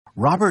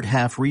Robert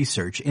Half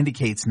research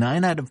indicates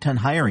 9 out of 10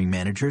 hiring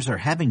managers are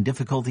having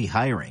difficulty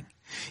hiring.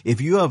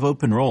 If you have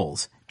open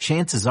roles,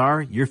 chances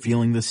are you're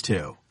feeling this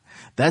too.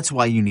 That's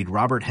why you need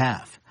Robert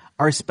Half.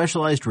 Our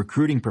specialized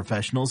recruiting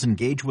professionals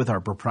engage with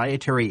our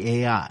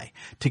proprietary AI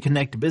to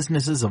connect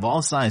businesses of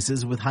all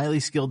sizes with highly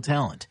skilled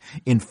talent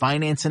in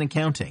finance and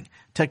accounting,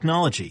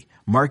 technology,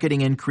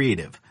 marketing and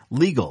creative,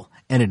 legal,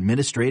 and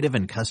administrative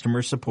and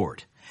customer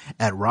support.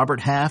 At Robert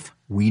Half,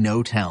 we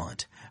know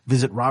talent.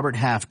 Visit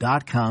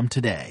roberthalf.com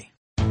today.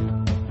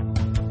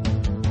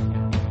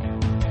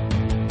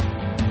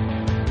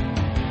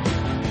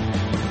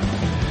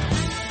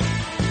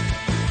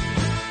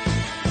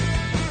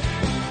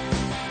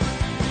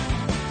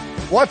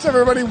 What's up,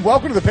 everybody?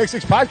 Welcome to the Pick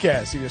Six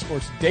Podcast, CBS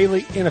Sports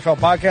Daily NFL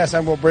Podcast.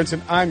 I'm Will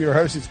Brinson. I'm your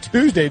host. It's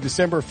Tuesday,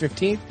 December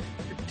 15th.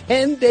 We're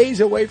 10 days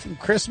away from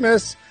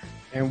Christmas,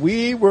 and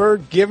we were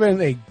given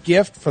a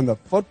gift from the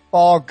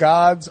football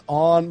gods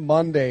on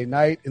Monday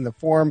night in the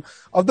form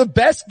of the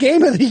best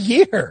game of the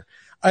year.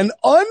 An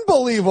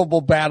unbelievable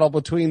battle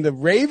between the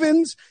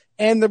Ravens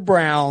and the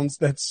Browns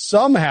that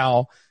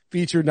somehow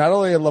featured not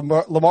only a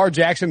Lamar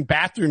Jackson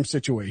bathroom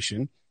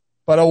situation,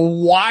 but a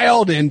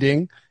wild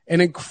ending. An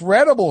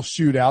incredible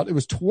shootout. It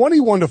was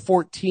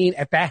 21-14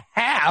 at the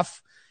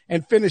half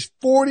and finished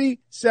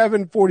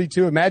 47-42.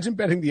 Imagine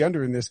betting the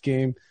under in this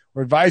game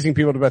or advising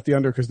people to bet the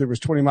under because there was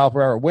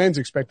 20-mile-per-hour winds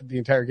expected the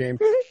entire game.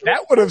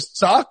 That would have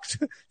sucked.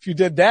 If you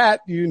did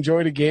that, you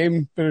enjoyed a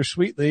game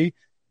bittersweetly. I'm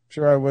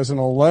sure I wasn't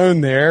alone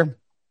there.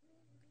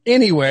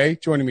 Anyway,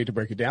 joining me to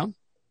break it down,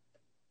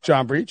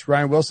 John Breach,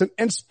 Ryan Wilson,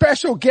 and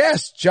special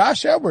guest,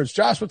 Josh Edwards.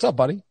 Josh, what's up,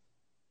 buddy?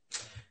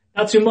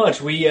 Not too much.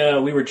 We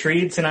were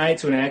treated tonight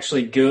to an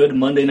actually good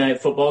Monday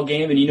Night Football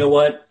game, and you know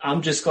what?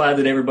 I'm just glad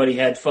that everybody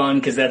had fun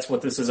because that's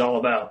what this is all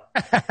about.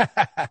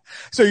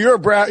 So you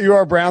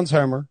are a Browns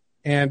homer,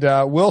 and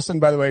Wilson,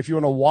 by the way, if you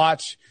want to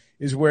watch,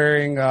 is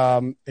wearing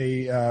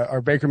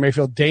our Baker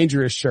Mayfield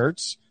Dangerous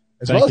shirts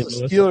as well as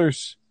the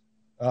Steelers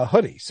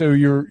hoodie. So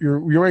you're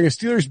wearing a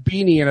Steelers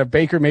beanie and a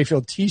Baker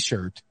Mayfield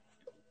T-shirt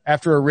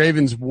after a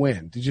Ravens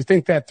win. Did you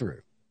think that through?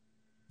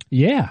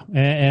 Yeah,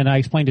 and I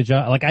explained to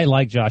Josh, like I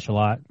like Josh a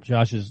lot.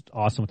 Josh is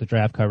awesome with the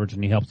draft coverage,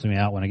 and he helps me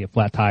out when I get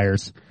flat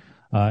tires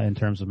in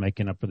terms of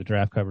making up for the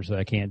draft coverage that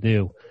I can't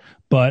do.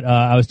 But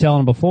I was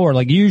telling him before,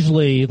 like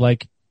usually,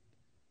 like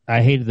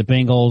I hated the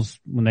Bengals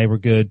when they were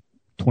good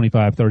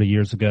 25, 30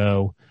 years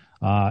ago.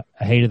 I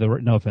hated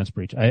no offense,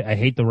 Breach. I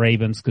hate the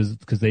Ravens because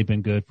they've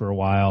been good for a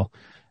while.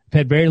 I've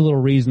had very little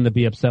reason to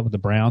be upset with the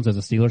Browns as a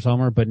Steelers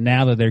homer, but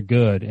now that they're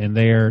good and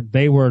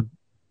they were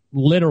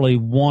literally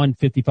one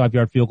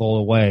 55-yard field goal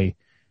away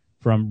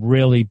from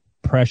really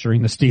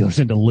pressuring the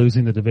Steelers into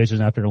losing the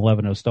division after an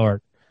 11-0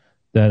 start,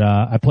 that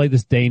I played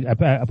this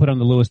I put on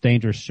the Lewis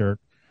Dangerous shirt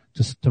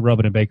just to rub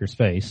it in Baker's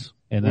face,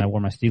 and then I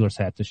wore my Steelers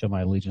hat to show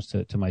my allegiance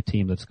to my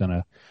team that's going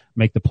to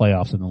make the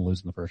playoffs and then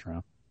lose in the first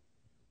round.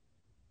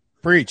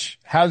 Breach,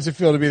 how does it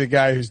feel to be the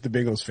guy who's the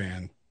Bengals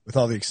fan with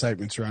all the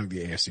excitement surrounding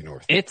the AFC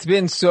North? It's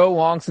been so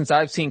long since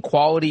I've seen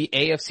quality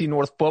AFC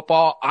North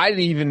football. I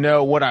didn't even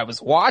know what I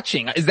was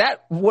watching. Is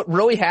that what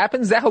really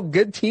happens? Is that how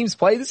good teams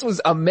play? This was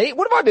amazing.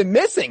 What have I been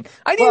missing?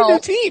 I need a new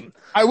team.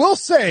 I will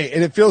say,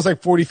 and it feels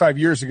like 45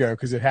 years ago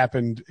because it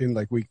happened in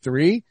like week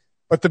 3,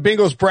 but the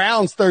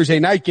Bengals-Browns Thursday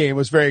night game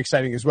was very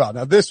exciting as well.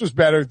 Now this was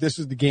better. This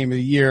was the game of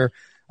the year.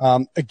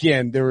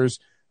 Again, there was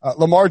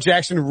Lamar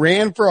Jackson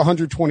ran for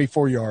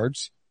 124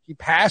 yards. He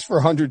passed for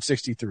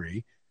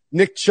 163.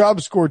 Nick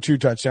Chubb scored 2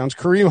 touchdowns.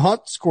 Kareem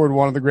Hunt scored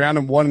 1 on the ground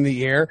and 1 in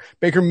the air.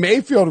 Baker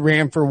Mayfield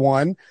ran for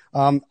 1.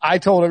 I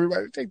told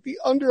everybody to take the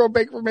under on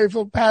Baker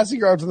Mayfield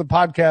passing yards on the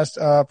podcast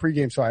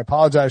pregame, so I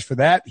apologize for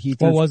that.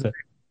 What was it?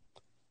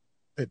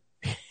 It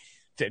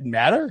didn't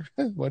matter.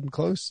 It wasn't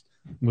close.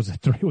 Was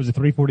it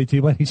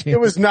 342 by any chance? It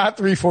was not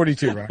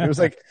 342, right? It was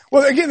like,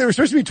 well, again, there were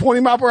supposed to be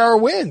 20-mile-per-hour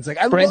winds. Like,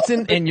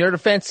 Brinson, in your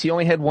defense, he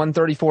only had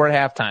 134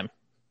 at halftime.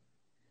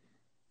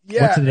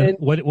 Yeah.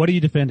 What are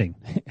you defending?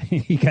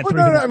 He got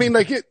no. I mean,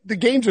 like the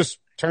game just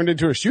turned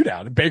into a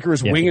shootout and Baker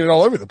was winging it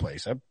all over the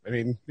place. I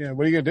mean, yeah,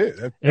 what are you going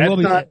to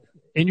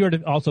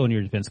do? Also in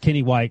your defense,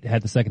 Kenny White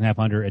had the second half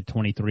under at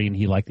 23 and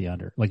he liked the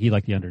under. Like he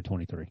liked the under at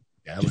 23.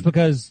 Yeah, just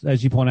because,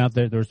 as you point out,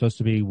 there was supposed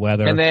to be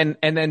weather. And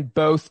then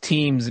both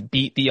teams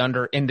beat the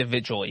under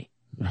individually.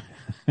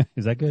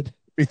 Is that good?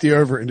 Beat the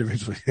over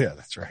individually. Yeah,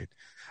 that's right.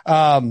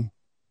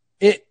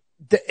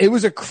 It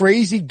was a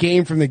crazy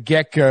game from the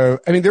get-go.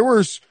 I mean, there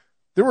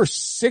were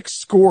 6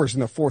 scores in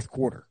the fourth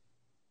quarter.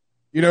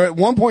 You know, at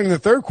one point in the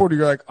third quarter,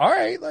 you're like, all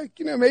right, like,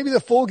 you know, maybe the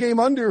full game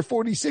under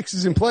 46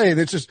 is in play. And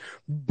it's just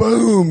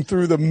boom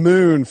through the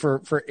moon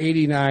for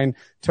 89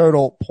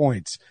 total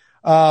points.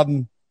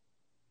 There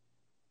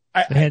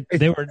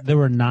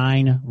were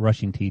 9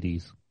 rushing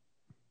TDs.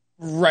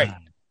 Right.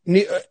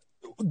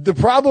 The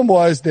problem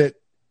was that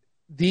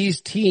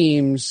these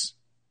teams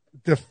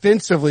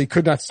defensively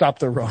could not stop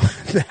the run.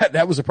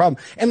 That was a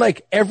problem. And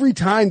like every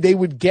time they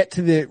would get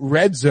to the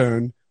red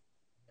zone,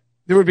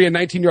 there would be a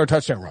 19-yard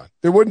touchdown run.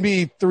 There wouldn't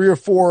be 3 or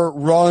 4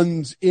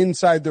 runs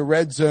inside the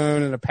red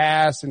zone and a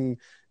pass and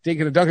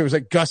dinking and dunking. It was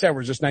like Gus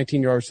Edwards, just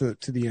 19 yards to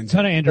the end zone.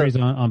 Ton of injuries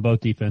on both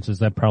defenses.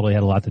 That probably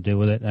had a lot to do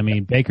with it. I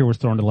mean, Baker was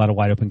throwing to a lot of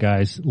wide open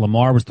guys.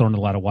 Lamar was throwing to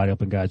a lot of wide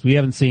open guys. We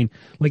haven't seen,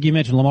 like you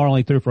mentioned, Lamar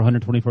only threw for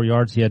 124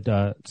 yards. He had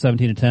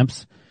 17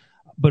 attempts.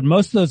 But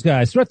most of those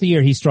guys, throughout the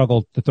year, he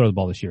struggled to throw the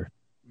ball this year.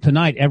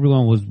 Tonight,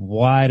 everyone was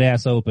wide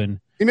ass open.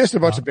 He missed a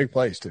bunch of big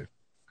plays too.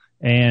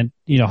 And,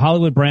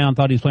 Hollywood Brown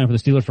thought he was playing for the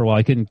Steelers for a while.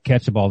 He couldn't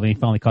catch the ball. Then he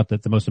finally caught the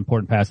most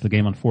important pass of the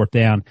game on 4th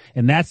down.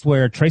 And that's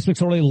where Trace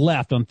McSorley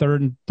left on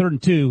third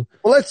and 2.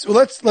 Well,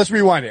 let's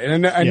rewind it.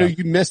 And I know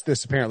you missed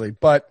this apparently,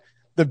 but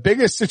the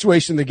biggest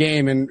situation in the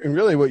game and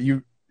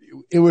really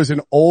it was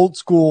an old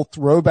school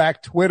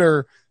throwback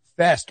Twitter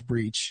fest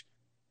breach.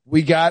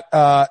 We got,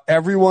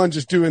 everyone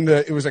just doing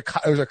it was a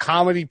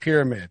comedy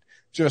pyramid.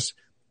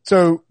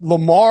 So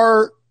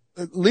Lamar,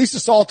 Lisa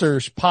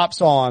Salters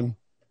pops on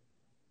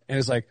and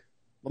is like,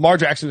 Lamar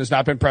Jackson has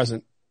not been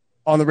present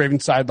on the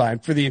Ravens sideline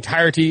for the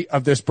entirety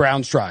of this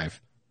Browns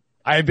drive.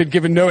 I have been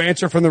given no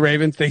answer from the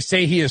Ravens. They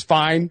say he is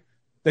fine.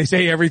 They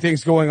say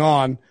everything's going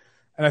on.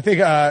 And I think,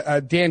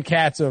 Dan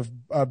Katz of,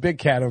 Big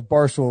Cat of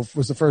Barstool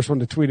was the first one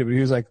to tweet it, but he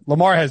was like,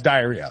 Lamar has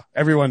diarrhea.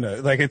 Everyone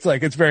knows.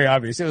 It's very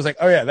obvious. It was like,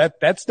 oh yeah,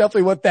 that's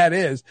definitely what that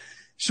is.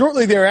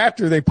 Shortly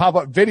thereafter, they pop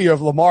up video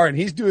of Lamar and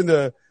he's doing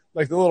the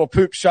little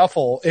poop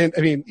shuffle. And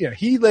I mean,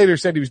 he later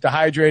said he was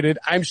dehydrated.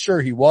 I'm sure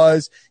he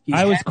was.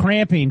 I was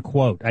cramping,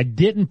 quote. I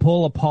didn't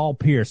pull a Paul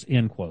Pierce,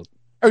 end quote.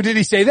 Oh, did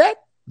he say that?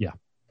 Yeah.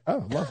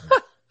 Oh, lovely.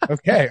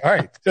 Okay. All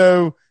right.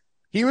 So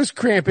he was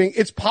cramping.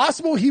 It's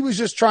possible he was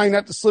just trying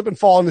not to slip and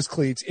fall in his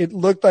cleats. It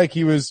looked like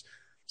he was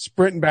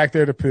sprinting back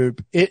there to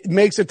poop. It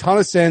makes a ton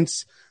of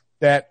sense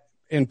that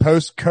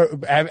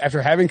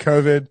after having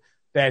COVID,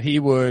 that he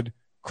would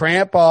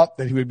cramp up,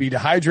 that he would be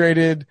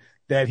dehydrated,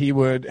 that he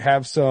would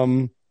have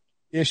some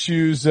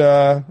issues.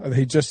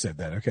 He just said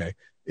that. Okay.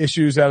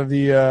 Issues out of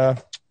the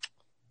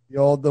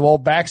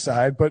old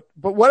backside, but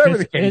whatever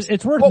the case.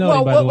 It's worth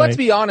noting, by the way. Let's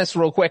be honest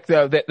real quick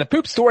though, that the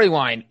poop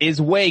storyline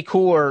is way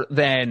cooler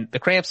than the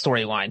cramp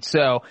storyline.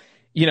 So,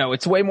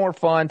 it's way more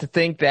fun to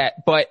think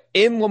that, but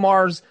in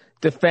Lamar's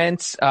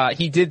defense,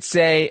 he did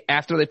say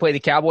after they played the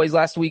Cowboys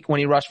last week when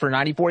he rushed for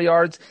 94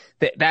 yards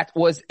that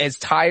was as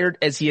tired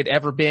as he had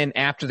ever been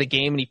after the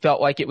game, and he felt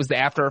like it was the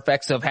after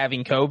effects of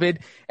having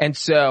COVID. And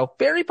so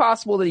very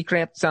possible that he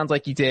cramped, sounds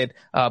like he did.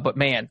 But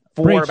man,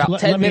 for about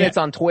 10 minutes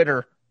on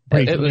Twitter,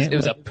 it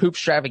was a poop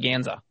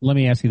extravaganza. Let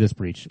me ask you this,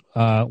 Breach.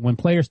 When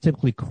players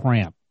typically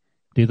cramp,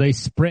 do they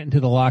sprint into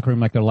the locker room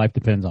like their life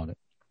depends on it?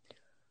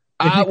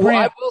 I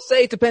will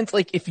say it depends.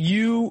 Like if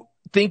you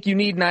think you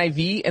need an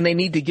IV and they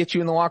need to get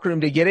you in the locker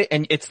room to get it,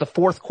 and it's the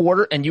 4th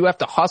quarter and you have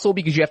to hustle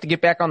because you have to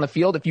get back on the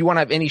field if you want to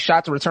have any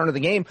shot to return to the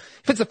game.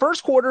 If it's the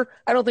 1st quarter,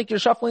 I don't think you're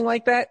shuffling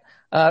like that.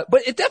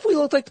 But it definitely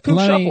looked like the poop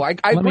shuffle. I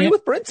agree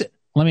with Brinson.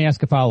 Let me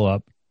ask a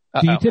follow-up.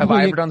 Have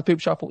I ever done the poop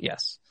shuffle?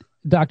 Yes.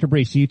 Dr.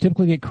 Breach, do you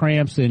typically get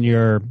cramps in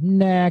your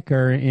neck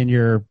or in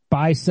your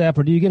bicep,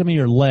 or do you get them in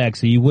your leg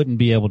so you wouldn't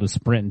be able to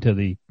sprint into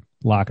the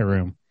locker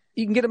room?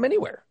 You can get them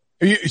anywhere.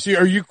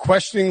 Are you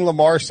questioning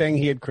Lamar saying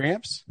he had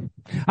cramps?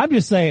 I'm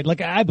just saying,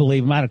 I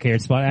believe him. I don't care.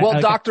 It's fine.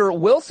 Well, Dr.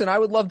 Wilson, I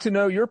would love to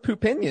know your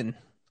poopinion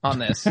on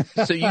this.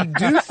 So you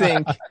do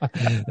think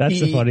that's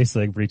the funniest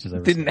thing Breaches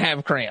ever didn't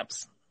have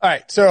cramps. All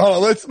right. So hold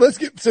on. Let's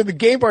get, so the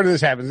game part of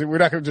this happens. We're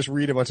not going to just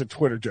read a bunch of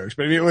Twitter jokes,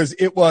 but I mean,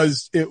 it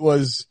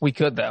was. We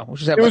could though. We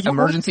should have an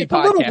emergency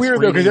podcast. It's a little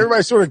weird though, because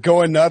everybody's sort of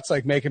going nuts,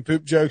 like making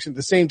poop jokes at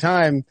the same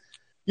time.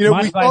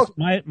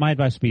 My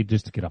advice would be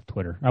just to get off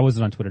Twitter. I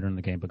wasn't on Twitter during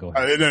the game, but go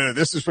ahead. No.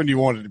 This is when you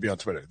wanted to be on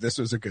Twitter. This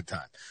was a good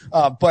time.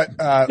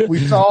 But we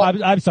saw.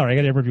 I'm sorry. I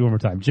got to interrupt you one more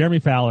time. Jeremy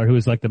Fowler, who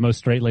is like the most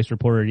straight-laced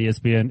reporter at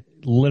ESPN,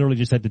 literally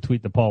just had to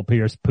tweet the Paul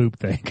Pierce poop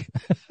thing.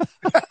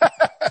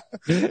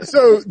 What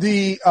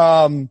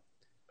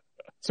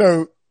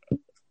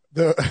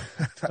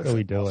are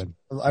we doing?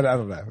 I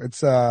don't know.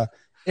 It's, at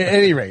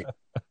any rate,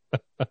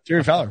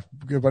 Jeremy Fowler,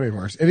 good buddy of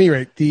ours. At any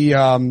rate,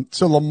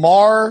 so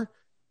Lamar,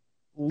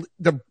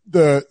 I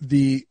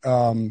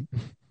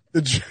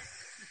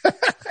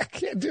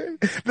can't do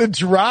it. The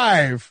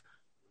drive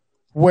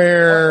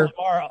where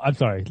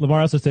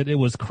Lamar also said it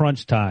was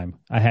crunch time.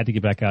 I had to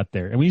get back out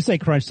there. And when you say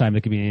crunch time,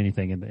 it could be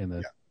anything in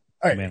the,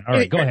 yeah. All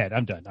right. Go ahead.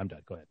 I'm done.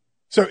 Go ahead.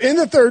 So in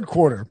the 3rd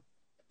quarter,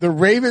 the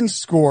Ravens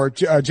score.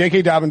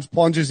 J.K. Dobbins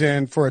plunges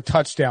in for a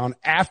touchdown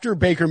after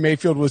Baker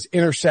Mayfield was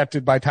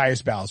intercepted by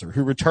Tyus Bowser,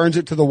 who returns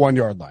it to the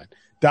 1-yard line.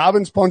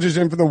 Dobbins plunges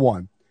in for the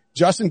 1.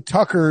 Justin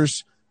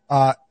Tucker's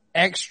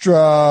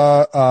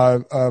extra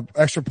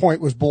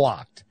point was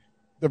blocked.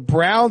 The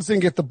Browns then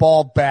get the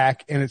ball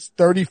back, and it's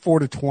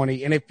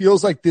 34-20, and it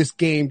feels like this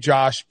game,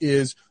 Josh,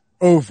 is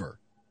over.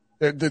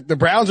 The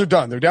Browns are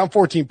done. They're down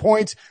 14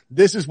 points.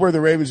 This is where the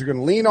Ravens are going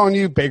to lean on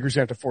you. Baker's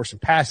going to have to force some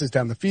passes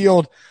down the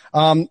field.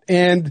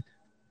 And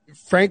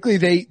frankly,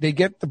 they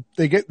get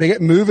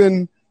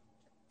moving.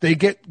 They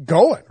get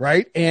going,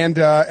 right? And,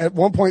 at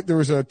one point there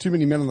was too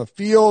many men on the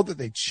field that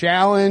they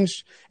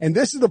challenged. And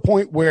this is the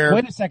point where.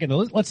 Wait a second.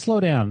 Let's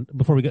slow down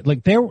before we get,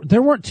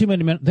 there weren't too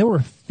many men. There were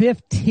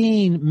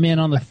 15 men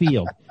on the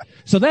field.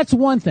 So that's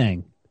one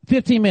thing.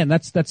 15 men.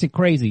 That's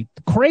crazy.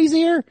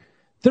 Crazier.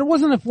 There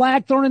wasn't a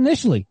flag thrown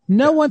initially.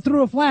 No one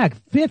threw a flag.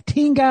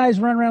 15 guys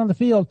run around the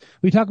field.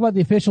 We talk about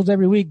the officials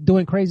every week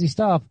doing crazy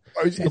stuff.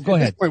 So go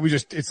ahead.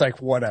 It's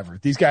like whatever.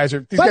 These guys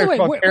are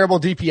calling terrible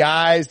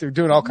DPIs. They're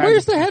doing all kinds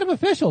Where's the head of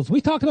officials? We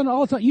talked about it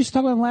all the time. You used to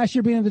talk about him last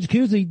year being in the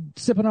jacuzzi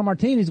sipping on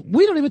martinis.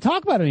 We don't even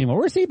talk about it anymore.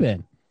 Where's he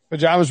been?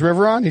 Pajamas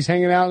River on. He's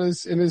hanging out in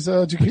his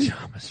jacuzzi.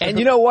 And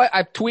you know what?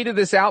 I've tweeted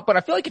this out, but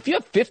I feel like if you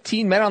have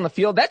 15 men on the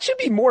field, that should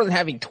be more than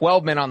having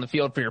 12 men on the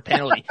field for your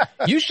penalty.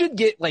 You should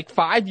get like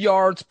 5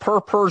 yards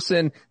per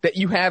person that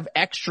you have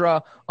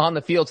extra on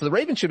the field. So the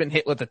Ravens should have been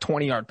hit with a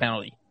 20-yard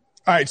penalty.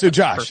 All right. So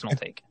Josh, personal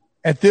take.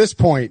 At this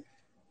point,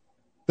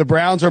 the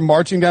Browns are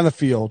marching down the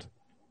field.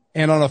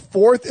 And on a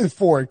 4th and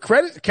 4,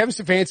 credit Kevin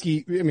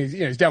Stefanski. I mean,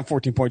 he's down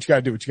 14 points. You got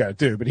to do what you got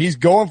to do, but he's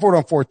going for it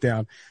on 4th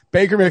down.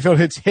 Baker Mayfield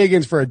hits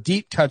Higgins for a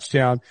deep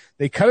touchdown.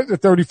 They cut it to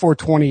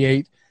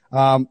 34-28.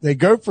 They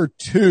go for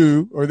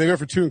 2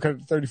 and cut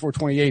it to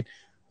 34-28.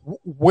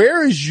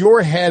 Where is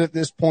your head at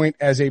this point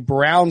as a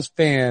Browns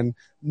fan,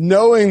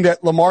 knowing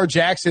that Lamar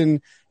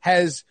Jackson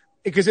has,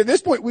 because at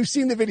this point we've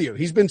seen the video.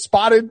 He's been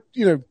spotted,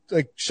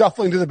 like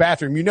shuffling to the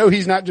bathroom.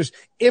 He's not just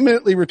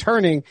imminently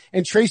returning,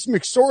 and Trace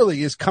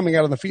McSorley is coming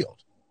out on the field.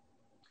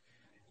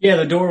 Yeah,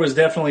 the door was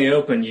definitely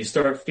open. You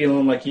start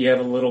feeling like you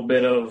have a little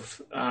bit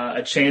of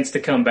a chance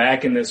to come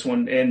back in this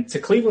one. And to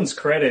Cleveland's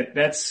credit,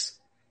 that's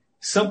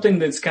something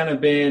that's kind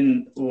of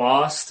been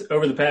lost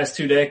over the past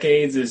 2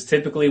 decades, is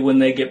typically when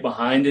they get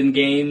behind in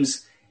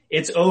games,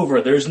 it's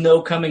over. There's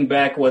no coming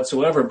back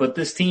whatsoever. But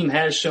this team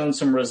has shown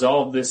some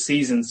resolve this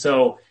season.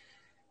 So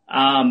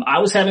I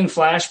was having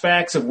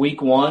flashbacks of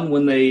week 1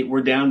 when they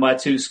were down by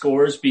 2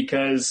 scores,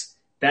 because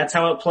that's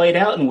how it played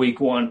out in week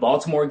 1.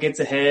 Baltimore gets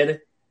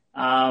ahead.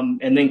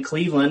 And then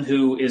Cleveland,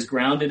 who is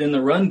grounded in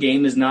the run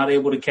game, is not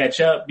able to catch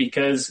up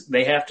because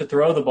they have to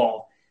throw the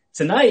ball.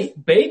 Tonight,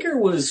 Baker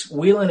was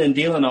wheeling and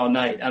dealing all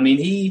night. I mean,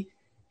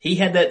 he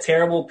had that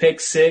terrible pick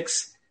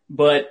 6,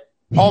 but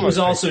he was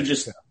also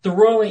just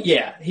throwing.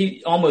 Yeah,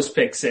 he almost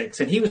picked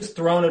 6, and he was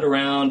throwing it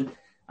around,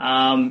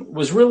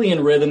 was really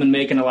in rhythm and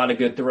making a lot of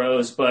good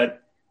throws.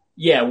 But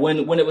yeah, when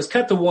it was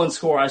cut to 1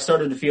 score, I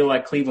started to feel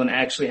like Cleveland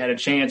actually had a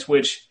chance,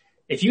 which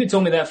if you had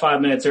told me that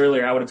 5 minutes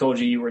earlier, I would have told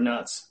you were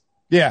nuts.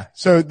 Yeah.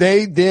 So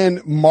they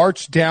then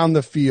march down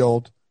the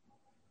field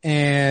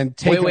and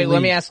take Wait,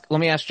 let me ask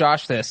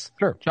Josh this.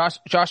 Sure.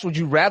 Josh, would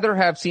you rather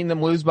have seen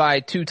them lose by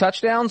 2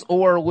 touchdowns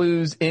or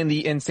lose in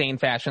the insane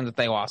fashion that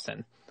they lost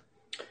in?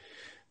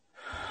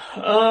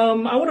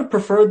 I would have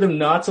preferred them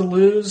not to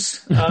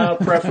lose,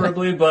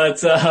 preferably,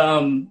 but,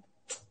 I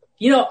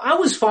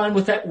was fine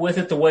with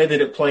it the way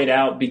that it played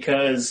out,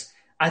 because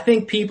I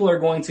think people are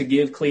going to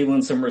give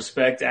Cleveland some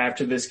respect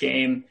after this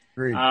game.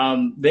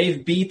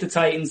 They've beat the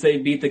Titans,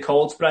 they've beat the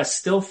Colts, but I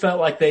still felt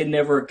like they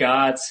never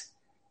got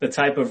the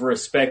type of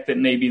respect that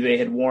maybe they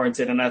had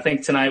warranted. And I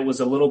think tonight was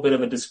a little bit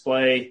of a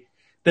display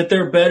that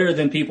they're better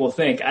than people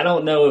think. I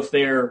don't know if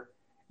they're,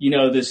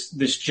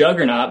 this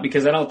juggernaut,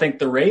 because I don't think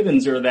the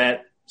Ravens are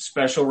that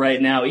special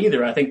right now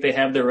either. I think they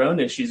have their own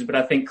issues, but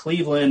I think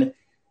Cleveland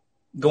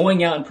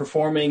going out and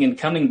performing and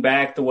coming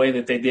back the way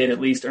that they did at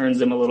least earns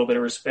them a little bit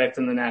of respect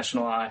in the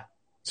national eye.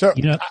 So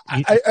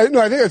I think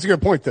that's a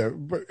good point though.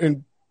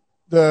 And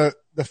the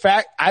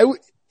fact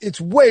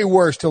it's way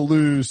worse to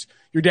lose.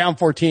 You're down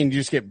 14, you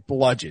just get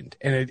bludgeoned,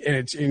 and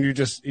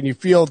you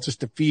feel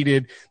just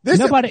defeated.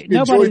 Nobody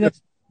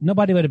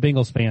but a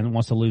Bengals fan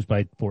wants to lose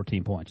by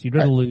 14 points. You'd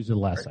rather lose at the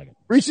last second.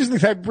 Breach is the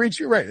type of breach.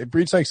 You're right.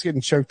 Breach likes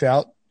getting choked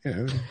out.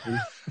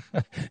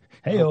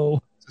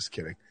 Hey-o. Just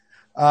kidding.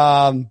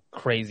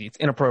 Crazy. It's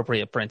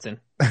inappropriate, Brinson.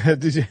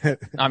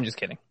 I'm just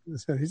kidding.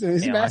 He's a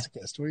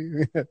masochist.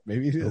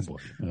 Maybe he is. Oh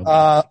boy.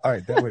 All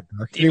right. That would.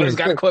 Devo's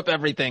got to clip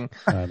everything.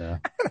 I know.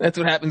 That's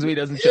what happens when he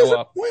doesn't show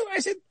up. When I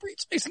said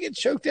Breach makes it get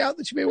choked out,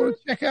 that you may want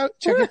to check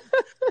it.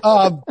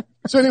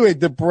 So anyway,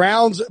 the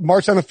Browns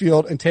march on the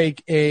field and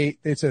take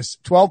it's a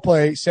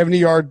 12-play,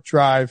 70-yard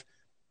drive,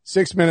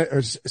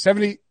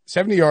 70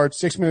 yards,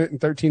 6 minutes and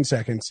 13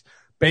 seconds.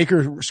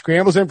 Baker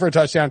scrambles in for a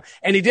touchdown,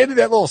 and he did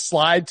that little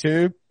slide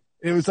too.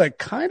 It was like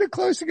kind of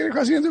close to getting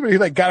across the end zone, but he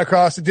like got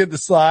across and did the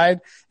slide.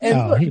 And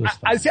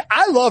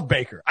I love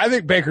Baker. I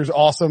think Baker's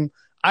awesome.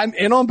 I'm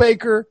in on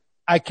Baker.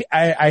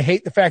 I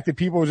hate the fact that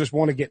people just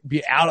want to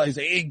be out. He's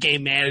a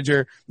game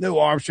manager, no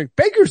arm strength.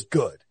 Baker's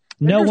good.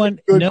 No one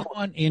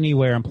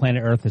anywhere on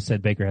planet Earth has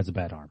said Baker has a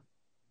bad arm.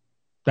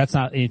 That's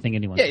not anything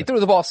anyone said. He threw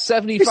the ball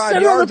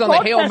 75 yards on the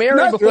Hail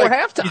Mary before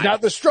halftime. He's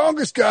not the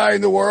strongest guy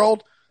in the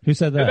world. Who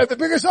said that? He's not the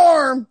biggest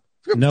arm.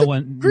 No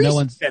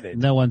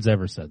one's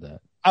ever said that.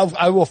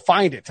 I will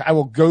find it. I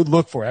will go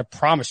look for it. I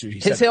promise you.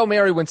 His Hail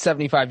Mary went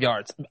 75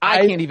 yards.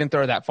 I can't even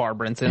throw that far,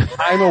 Brinson.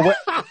 I'm aware.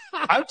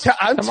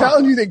 I'm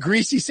telling you that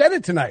Greasy said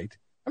it tonight.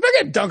 I'm not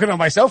getting dunking on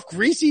myself.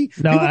 Greasy.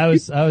 No, I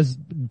was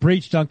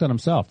Breach dunked on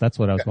himself. That's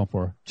what I was going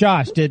for.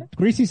 Josh, did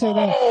Greasy say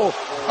that?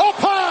 Up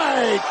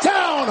high,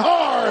 down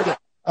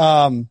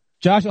hard.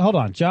 Josh, hold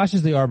on. Josh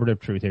is the arbiter of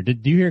truth here.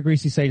 Did you hear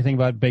Greasy say anything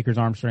about Baker's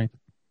arm strength?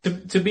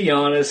 To be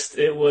honest,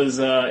 it was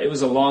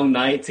a long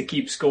night to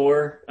keep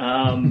score,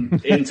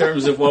 in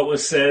terms of what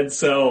was said.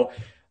 So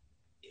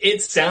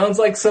It sounds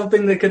like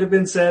something that could have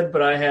been said,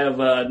 but I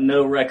have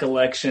no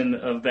recollection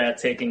of that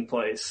taking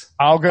place.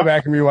 I'll go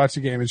back and rewatch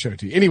the game and show it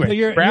to you. Anyway,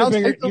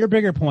 your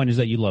bigger point is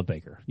that you love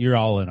Baker. You're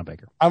all in on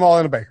Baker. I'm all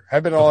in on Baker.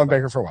 I've been all in on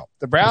Baker for a while.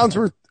 The Browns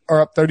are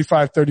up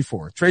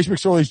 35-34. Trace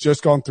McSorley's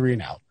just gone 3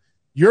 and out.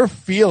 You're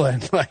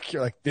feeling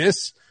like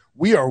this.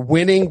 We are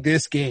winning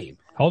this game.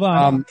 Hold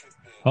on.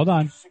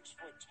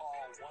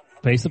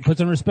 Put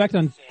some respect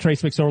on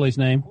Trace McSorley's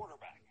name.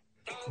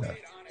 Yeah.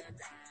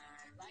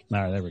 All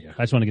right, there we go.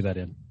 I just want to get that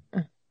in.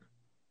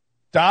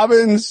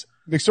 Dobbins,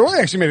 McSorley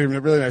actually made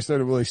a really nice throw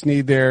to Willie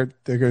Snead there.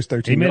 There goes 13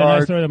 yards. He made a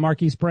nice throw to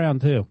Marquise Brown,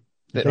 too.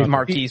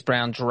 Marquise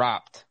Brown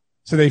dropped.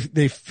 So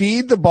they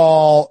feed the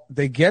ball.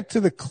 They get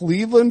to the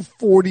Cleveland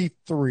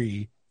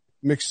 43.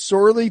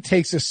 McSorley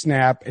takes a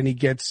snap, and he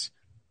gets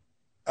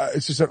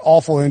it's just an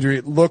awful injury.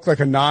 It looked like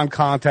a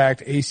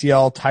non-contact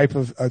ACL type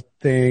of a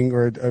thing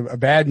or a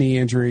bad knee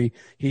injury.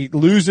 He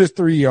loses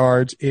 3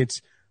 yards.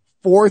 It's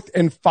 4th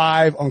and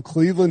 5 on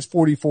Cleveland's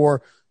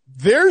 44.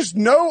 There's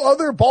no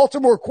other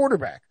Baltimore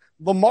quarterback.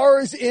 Lamar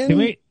is in.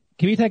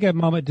 Can we take a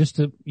moment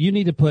you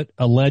need to put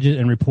alleged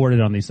and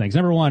reported on these things.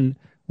 Number one,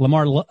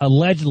 Lamar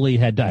allegedly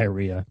had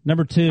diarrhea.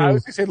 Number two, I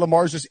was going to say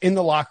Lamar's just in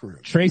the locker room.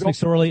 Trace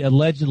McSorley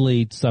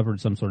allegedly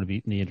suffered some sort of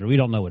knee injury. We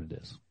don't know what it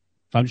is.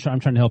 I'm trying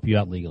to help you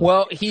out legally.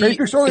 Well, he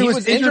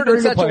was injured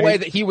in such a way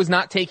that he was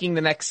not taking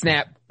the next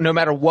snap no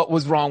matter what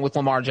was wrong with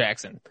Lamar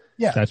Jackson.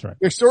 Yeah, that's right.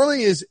 McSorley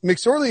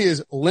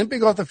is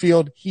limping off the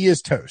field. He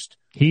is toast.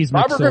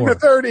 Robert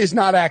Griffin III is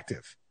not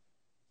active.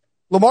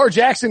 Lamar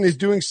Jackson is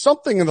doing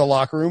something in the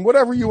locker room,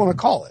 whatever you want to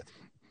call it.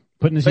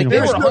 They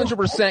were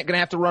 100% going to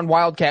have to run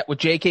Wildcat with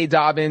J.K.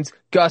 Dobbins,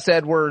 Gus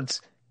Edwards,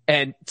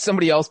 and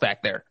somebody else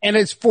back there. And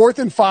it's 4th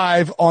and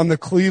 5 on the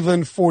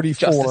Cleveland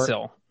 44. Justice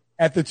Hill.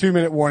 At the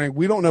 2-minute warning.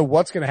 We don't know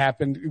what's going to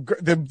happen.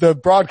 The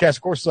broadcast,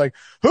 of course, is like,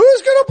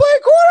 who's going to play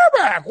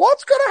quarterback?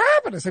 What's going to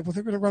happen? It's like, well,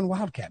 they're going to run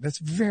Wildcat. That's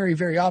very,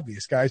 very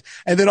obvious, guys.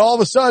 And then all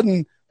of a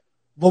sudden,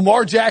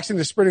 Lamar Jackson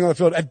is sprinting on the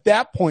field. At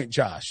that point,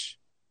 Josh,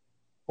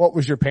 what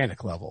was your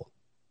panic level?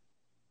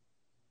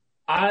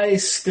 I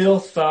still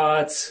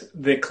thought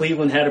that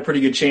Cleveland had a pretty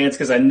good chance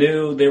because I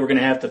knew they were going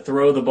to have to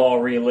throw the ball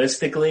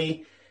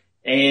realistically.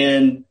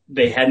 And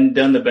they hadn't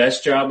done the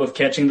best job of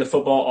catching the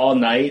football all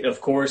night.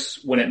 Of course,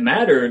 when it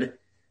mattered,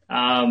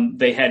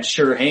 they had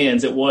sure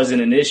hands. It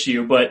wasn't an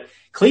issue, but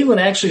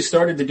Cleveland actually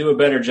started to do a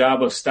better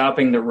job of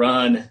stopping the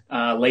run,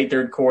 late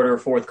third quarter,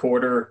 fourth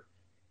quarter.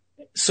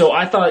 So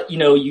I thought,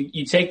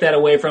 you take that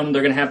away from them,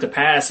 they're going to have to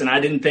pass. And I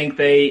didn't think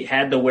they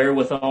had the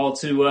wherewithal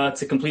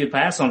to complete a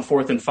pass on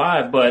 4th and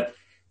 5, but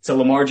to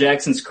Lamar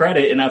Jackson's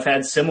credit. And I've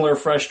had similar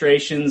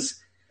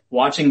frustrations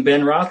watching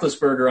Ben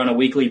Roethlisberger on a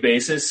weekly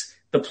basis.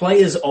 The play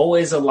is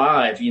always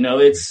alive.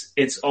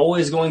 It's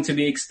always going to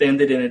be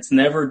extended and it's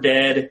never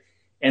dead.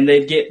 And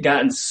they've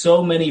gotten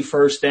so many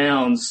first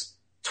downs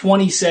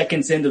 20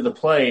 seconds into the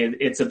play.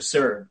 It's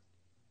absurd.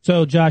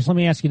 So Josh, let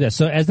me ask you this.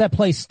 So as that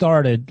play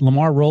started,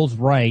 Lamar rolls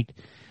right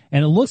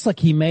and it looks like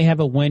he may have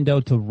a window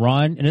to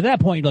run. And at that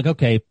point, you're like,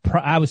 okay,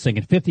 I was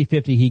thinking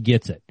 50-50, he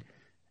gets it.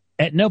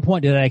 At no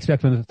point did I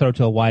expect him to throw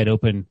to a wide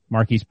open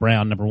Marquise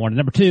Brown, number one. And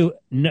number two,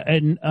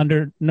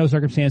 under no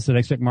circumstance did I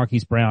expect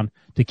Marquise Brown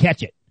to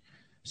catch it.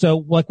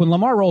 So, like, when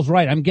Lamar rolls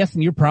right, I'm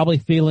guessing you're probably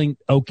feeling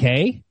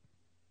okay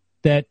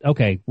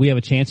we have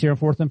a chance here on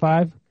 4th and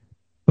 5?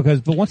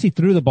 But once he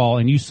threw the ball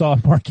and you saw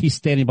Marquise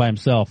standing by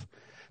himself,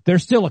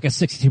 there's still like a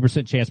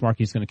 62% chance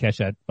Marquise is going to catch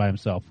that by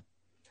himself.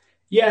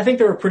 Yeah, I think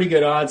there were pretty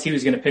good odds he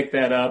was going to pick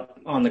that up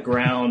on the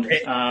ground.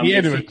 He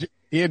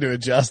had to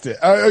adjust it.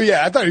 Oh,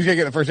 yeah, I thought he was going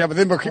to get the first down, but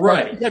then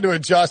he had to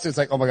adjust it. It's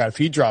like, oh, my God, if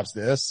he drops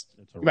this,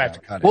 you might have to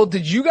cut it. Well,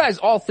 did you guys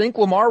all think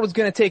Lamar was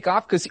going to take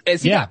off? Because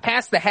as he got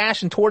past the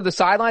hash and toward the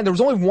sideline, there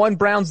was only one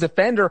Browns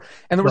defender,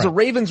 and there was a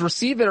Ravens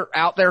receiver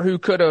out there who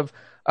could have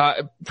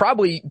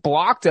probably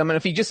blocked him. And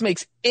if he just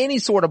makes any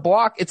sort of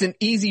block, it's an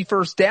easy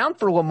first down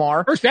for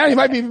Lamar. First down, he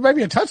might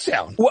be a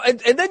touchdown. Well,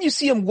 and then you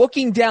see him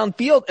looking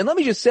downfield, and let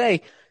me just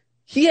say,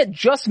 he had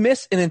just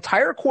missed an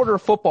entire quarter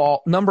of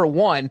football, number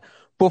one,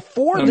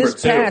 before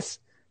this pass.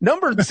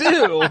 Number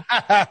two.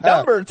 I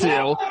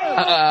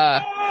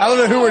don't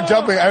know who we're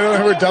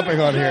dumping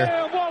on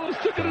here.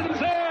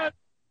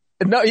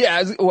 No, yeah,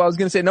 I was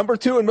going to say number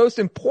two, and most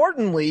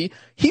importantly,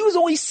 he was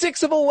only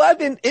 6 of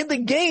 11 in the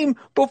game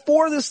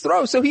before this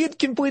throw. So he had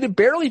completed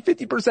barely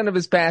 50% of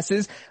his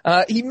passes.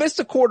 He missed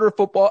a quarter of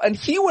football, and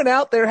he went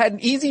out there, had an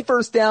easy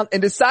first down,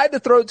 and decided to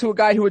throw it to a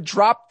guy who had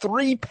dropped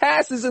 3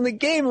 passes in the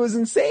game. It was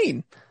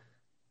insane.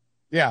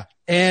 Yeah.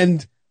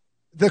 And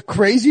the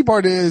crazy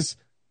part is,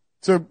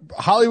 so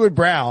Hollywood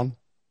Brown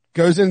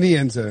goes in the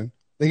end zone.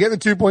 They get the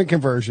 2-point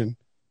conversion,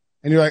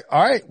 and you're like,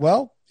 all right,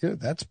 well,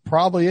 that's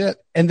probably it.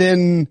 And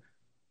then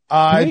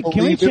can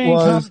we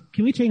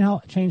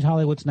change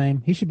Hollywood's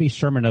name? He should be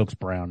Sherman Oaks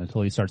Brown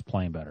until he starts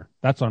playing better.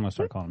 That's what I'm going to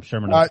start calling him,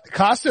 Sherman Oaks.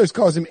 Costos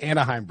calls him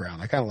Anaheim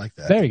Brown. I kind of like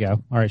that. There you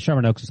go. All right,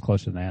 Sherman Oaks is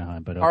closer than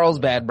Anaheim, but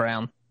Carlsbad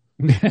Brown.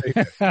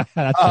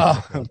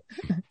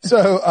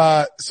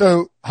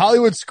 So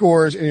Hollywood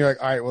scores, and you're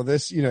like, all right, well,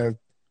 this,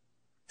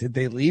 did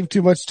they leave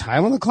too much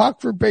time on the clock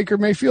for Baker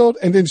Mayfield?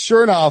 And then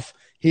sure enough,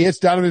 He hits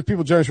Donovan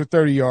Peoples-Jones for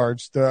 30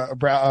 yards.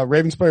 The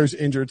Ravens player is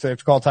injured, so they have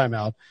to call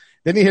timeout.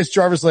 Then he hits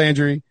Jarvis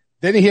Landry.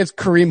 Then he hits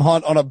Kareem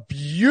Hunt on a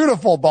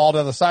beautiful ball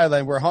down the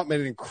sideline where Hunt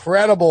made an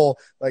incredible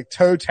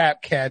toe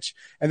tap catch,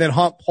 and then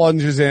Hunt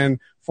plunges in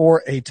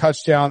for a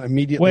touchdown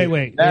immediately.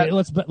 Wait.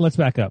 Let's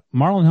back up.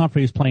 Marlon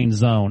Humphrey is playing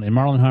zone, and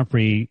Marlon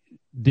Humphrey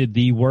did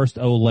the worst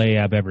Olay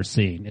I've ever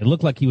seen. It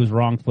looked like he was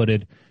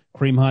wrong-footed.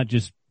 Kareem Hunt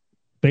just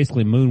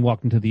basically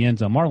moonwalked into the end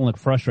zone. Marlon looked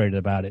frustrated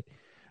about it,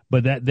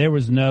 but that there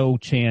was no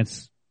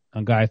chance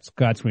on God's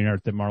green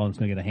earth that Marlon's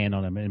going to get a hand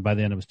on him, and by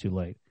then it was too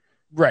late.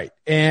 Right.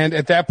 And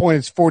at that point,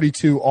 it's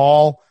 42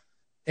 all,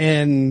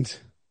 and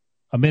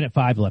a minute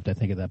 5 left, I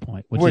think, at that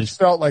point, which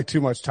felt like too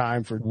much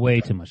time for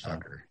way too much time.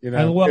 Tucker, you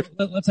know?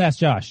 Let's ask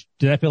Josh.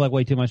 Did that feel like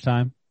way too much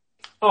time?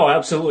 Oh,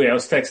 absolutely. I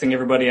was texting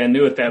everybody I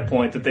knew at that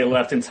point that they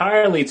left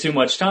entirely too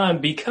much time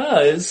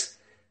because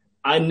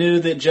I knew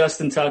that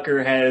Justin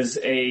Tucker has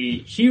a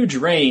huge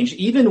range.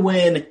 Even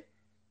when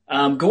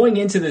going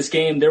into this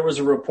game, there was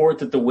a report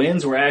that the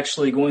winds were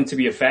actually going to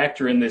be a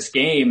factor in this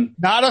game.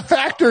 Not a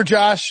factor,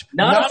 Josh.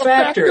 Not a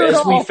factor,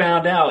 as we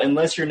found out,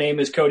 unless your name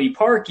is Cody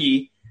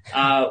Parkey,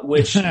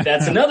 which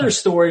that's another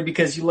story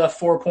because you left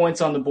 4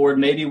 points on the board.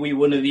 Maybe we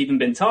wouldn't have even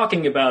been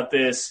talking about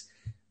this.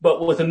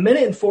 But with 1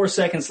 minute and 4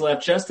 seconds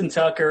left, Justin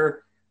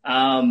Tucker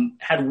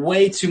had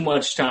way too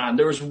much time.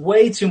 There was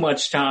way too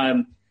much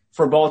time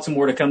for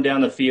Baltimore to come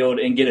down the field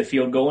and get a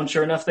field goal, and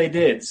sure enough, they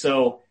did.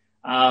 So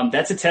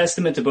that's a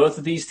testament to both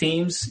of these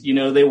teams. You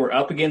know, they were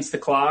up against the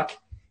clock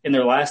in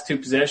their last 2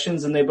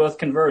 possessions, and they both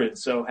converted.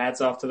 So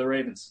hats off to the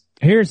Ravens.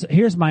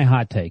 Here's my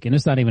hot take, and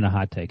it's not even a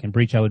hot take. And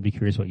Breach, I would be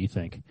curious what you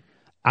think.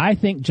 I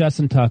think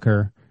Justin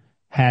Tucker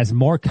has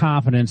more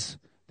confidence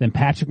than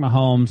Patrick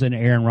Mahomes and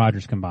Aaron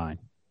Rodgers combined.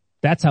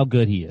 That's how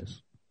good he is.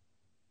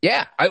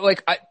 Yeah,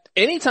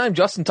 anytime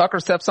Justin Tucker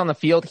steps on the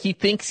field, he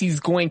thinks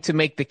he's going to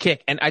make the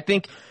kick. And I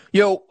think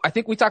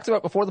we talked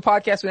about before the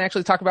podcast, we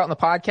actually talked about in the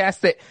podcast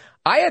that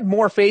I had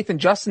more faith in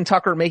Justin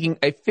Tucker making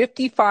a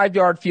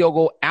 55-yard field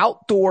goal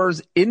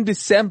outdoors in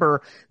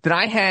December than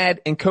I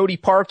had in Cody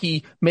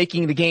Parkey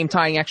making the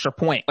game-tying extra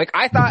point.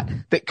 I thought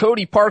that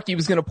Cody Parkey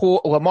was going to pull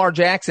Lamar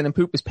Jackson and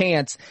poop his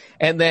pants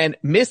and then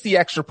miss the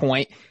extra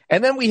point.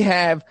 And then we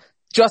have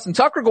Justin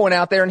Tucker going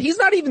out there and he's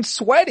not even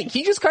sweating.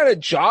 He just kind of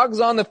jogs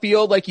on the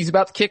field like he's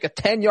about to kick a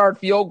 10-yard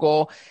field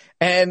goal,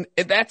 and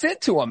that's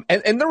it to him.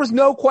 And there was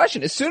no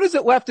question. As soon as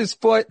it left his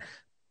foot,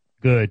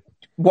 good.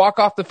 Walk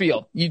off the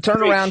field. You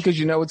turn around because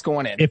you know it's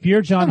going in. If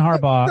you're John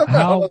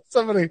Harbaugh,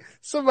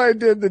 somebody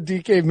did the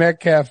DK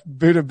Metcalf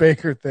Buda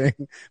Baker thing.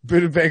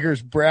 Buda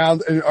Baker's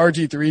Browns, and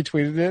RG3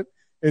 tweeted it.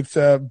 It's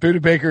Buda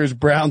Baker's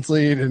Browns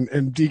lead,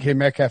 and DK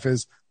Metcalf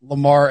is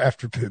Lamar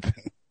after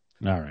pooping.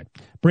 All right.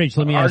 Breach,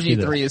 let me ask you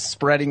this. RG3 is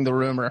spreading the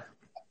rumor.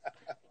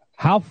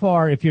 How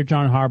far, if you're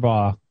John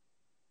Harbaugh,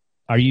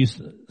 are you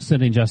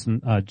sending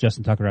Justin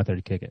Tucker out there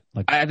to kick it?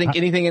 I think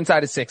anything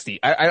inside of 60.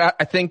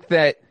 I think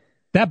that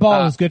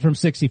ball was good from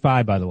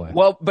 65, by the way.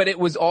 Well, but it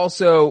was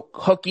also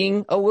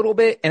hooking a little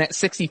bit, and at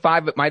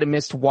 65 it might have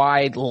missed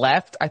wide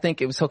left. I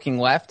think it was hooking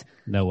left.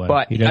 No way.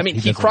 But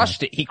he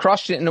crushed it. He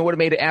crushed it, and it would have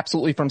made it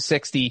absolutely from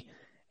 60.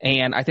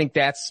 And I think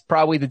that's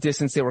probably the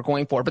distance they were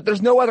going for. But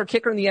there's no other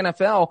kicker in the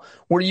NFL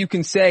where you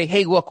can say,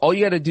 hey, look, all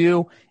you got to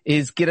do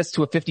is get us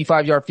to a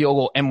 55-yard field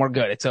goal and we're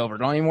good. It's over.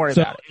 Don't even worry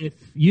about it. If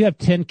you have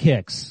 10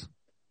 kicks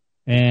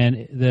and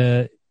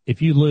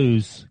if you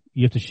lose,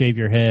 you have to shave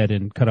your head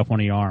and cut off one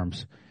of your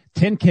arms.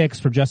 10 kicks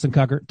for Justin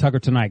Tucker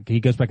tonight. He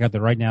goes back out there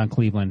right now in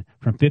Cleveland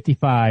from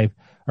 55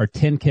 or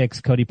 10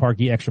 kicks, Cody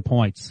Parkey, extra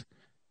points.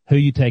 Who are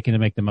you taking to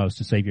make the most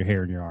to save your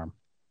hair and your arm?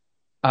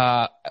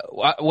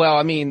 Well,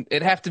 I mean,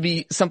 it'd have to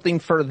be something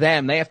for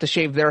them. They have to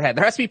shave their head.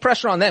 There has to be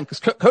pressure on them because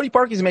Cody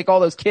Parkey's going to make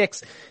all those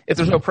kicks if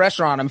there's no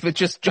pressure on him. If it's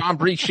just John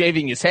Breach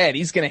shaving his head,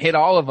 he's going to hit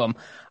all of them.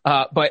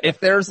 But if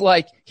there's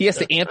he has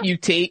to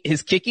amputate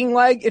his kicking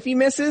leg if he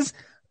misses,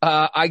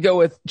 I go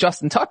with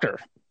Justin Tucker.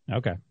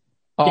 Okay.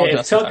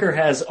 If Tucker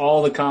has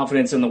all the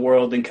confidence in the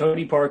world, then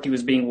Cody Parkey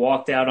was being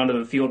walked out onto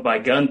the field by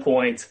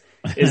gunpoint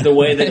is the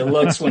way that it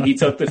looks when he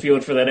took the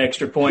field for that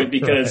extra point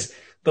because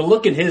the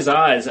look in his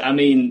eyes, I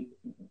mean,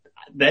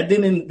 that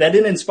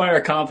didn't inspire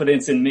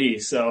confidence in me.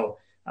 So,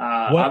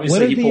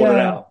 obviously he pulled it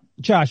out.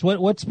 Josh,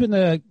 what's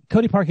been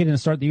Cody Parkey didn't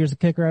start the year as a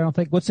kicker, I don't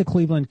think. What's the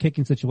Cleveland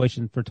kicking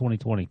situation for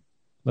 2020?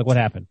 What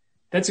happened?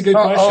 That's a good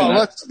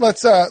question.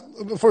 Let's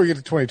before we get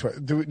to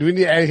 2020, do we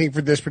need anything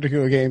for this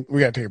particular game?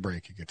 We got to take a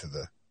break and get to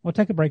the. We'll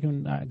take a break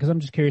because I'm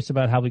just curious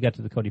about how we got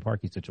to the Cody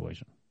Parkey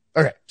situation.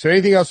 Okay. So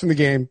anything else from the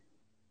game?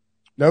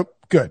 Nope.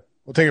 Good.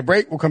 We'll take a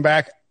break. We'll come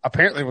back.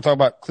 Apparently we'll talk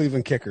about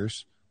Cleveland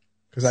kickers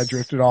because I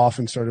drifted off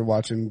and started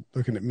looking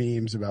at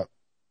memes about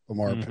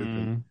Lamar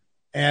pooping.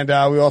 And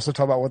we also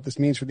talk about what this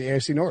means for the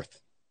AFC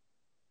North.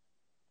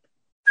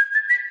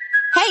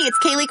 Hey, it's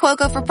Kaylee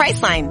Cuoco for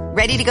Priceline.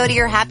 Ready to go to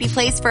your happy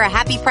place for a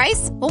happy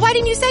price? Well, why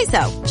didn't you say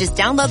so? Just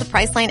download the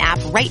Priceline app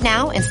right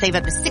now and save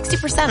up to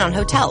 60% on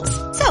hotels.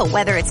 So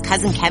whether it's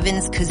Cousin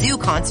Kevin's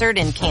Kazoo Concert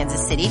in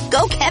Kansas City,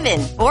 go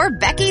Kevin, or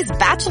Becky's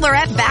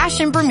Bachelorette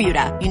Bash in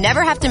Bermuda, you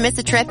never have to miss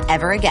a trip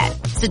ever again.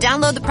 So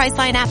download the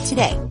Priceline app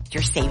today.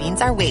 Your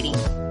savings are waiting.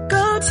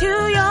 Go to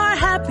your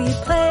happy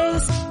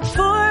place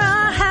for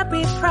a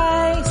happy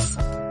price.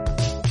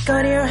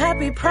 Go to your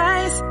happy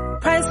price,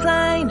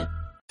 Priceline.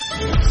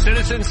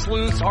 Citizen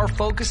sleuths are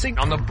focusing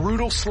on the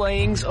brutal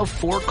slayings of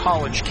 4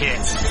 college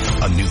kids.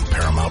 A new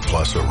Paramount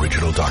Plus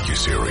original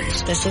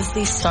docuseries. This is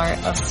the start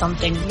of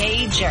something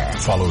major.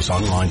 Follows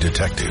online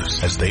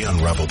detectives as they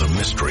unravel the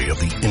mystery of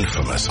the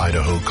infamous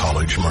Idaho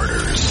College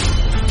murders.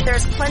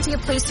 There's plenty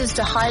of places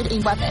to hide a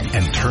weapon.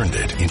 And turned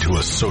it into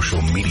a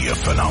social media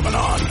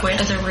phenomenon. Where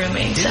are the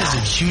roommates at? It is a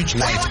huge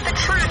night. I want the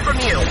truth from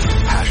you.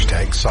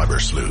 Hashtag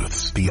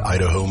Cybersleuths. The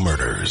Idaho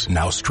Murders.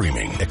 Now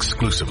streaming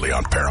exclusively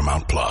on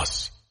Paramount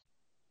Plus.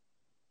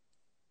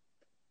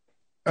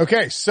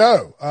 Okay,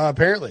 so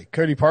apparently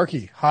Cody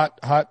Parkey,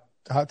 hot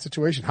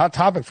situation, hot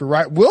topic for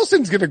Ryan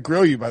Wilson's going to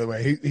grill you. By the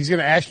way, he's going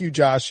to ask you,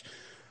 Josh,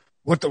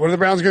 what are the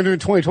Browns going to do in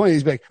 2020?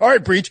 He's like, all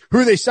right, Breach, who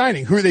are they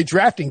signing? Who are they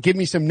drafting? Give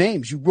me some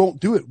names. You won't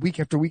do it week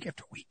after week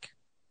after week.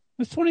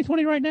 It's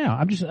 2020 right now.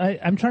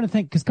 I'm trying to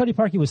think because Cody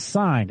Parkey was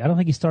signed. I don't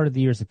think he started the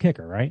year as a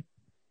kicker, right?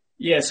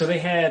 Yeah, so they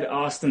had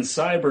Austin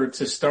Seibert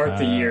to start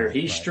the year.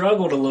 He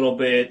struggled a little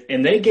bit,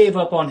 and they gave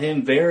up on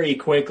him very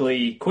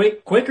quickly,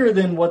 quicker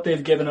than what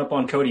they've given up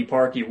on Cody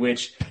Parkey,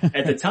 which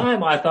at the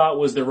time I thought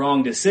was the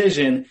wrong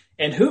decision.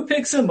 And who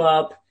picks him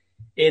up?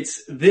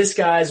 It's this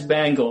guy's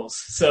Bengals.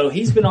 So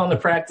he's been on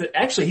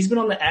he's been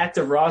on the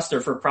active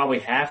roster for probably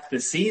half the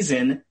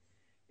season.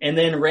 And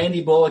then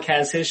Randy Bullock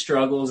has his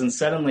struggles, and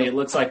suddenly it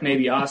looks like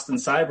maybe Austin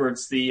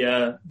Seibert's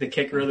the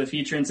kicker of the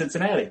future in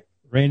Cincinnati.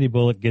 Randy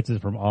Bullock gets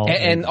it from all.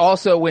 And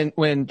also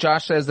when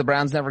Josh says the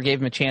Browns never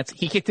gave him a chance,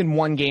 he kicked in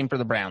one game for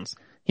the Browns.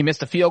 He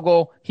missed a field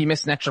goal. He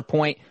missed an extra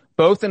point,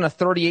 both in a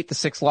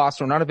 38-6 loss,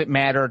 so none of it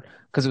mattered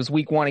because it was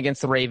week 1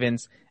 against the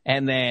Ravens.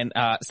 And then,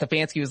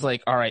 Stefanski was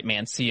like, all right,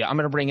 man, see ya. I'm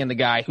going to bring in the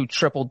guy who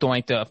triple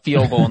doinked a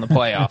field goal in the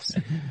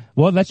playoffs.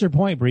 Well, that's your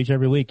point, Breach.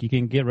 Every week you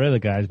can get rid of the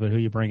guys, but who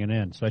you bringing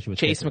in, especially with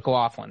Chase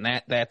McLaughlin.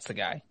 That's the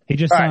guy. He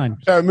just signed.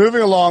 Right, so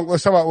moving along,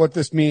 let's talk about what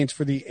this means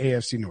for the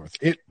AFC North.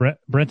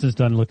 Brenton's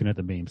done looking at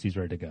the memes. He's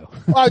ready to go.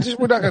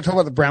 We're not going to talk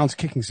about the Browns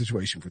kicking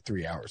situation for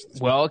 3 hours.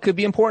 Well, it could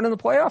be important in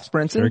the playoffs,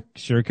 Brenton.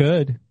 Sure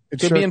could. It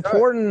could sure be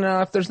important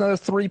if there's another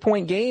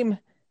 3-point game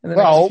in the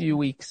next few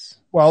weeks.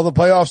 Well, the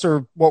playoffs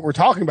are what we're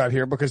talking about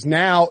here because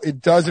now it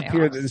does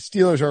appear that the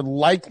Steelers are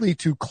likely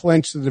to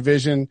clinch the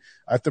division.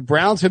 If the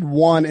Browns had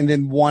won and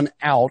then won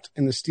out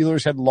and the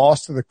Steelers had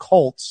lost to the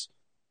Colts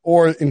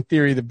or in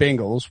theory the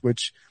Bengals,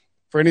 which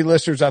for any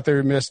listeners out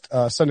there who missed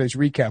Sunday's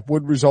recap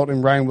would result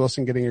in Ryan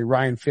Wilson getting a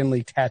Ryan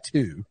Finley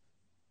tattoo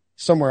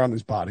somewhere on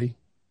his body.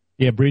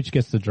 Yeah, Breach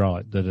gets to draw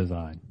it, the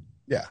design.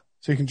 Yeah.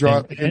 So you can draw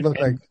it. It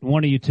looks like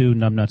one of you two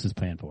numbnuts is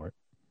paying for it.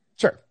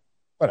 Sure.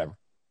 Whatever.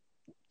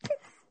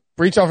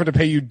 Breach offered to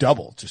pay you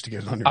double just to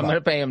get it on your body. I'm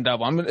going to pay him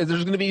double. There's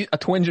going to be a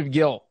twinge of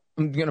guilt.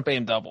 I'm going to pay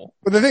him double.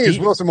 But the thing is,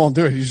 Wilson won't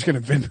do it. He's just going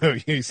to Venmo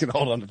you. He's going to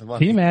hold on to the money.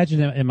 Can you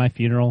imagine in my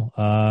funeral?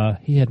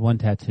 He had one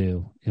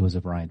tattoo. It was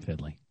of Ryan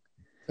Finley.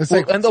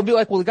 And they'll be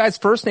like, well, the guy's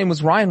first name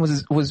was Ryan.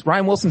 Was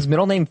Ryan Wilson's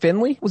middle name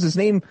Finley? Was his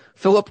name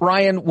Philip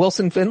Ryan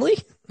Wilson Finley?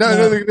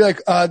 No, they'd be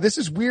like, this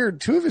is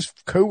weird. 2 of his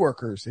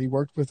coworkers that he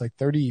worked with like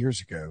 30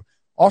 years ago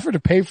offered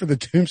to pay for the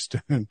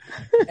tombstone.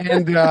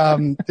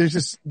 And, there's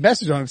this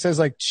message on it. It says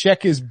like,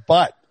 check his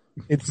butt.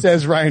 It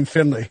says Ryan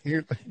Finley.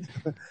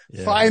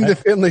 Find the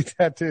Finley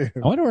tattoo.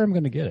 I wonder where I'm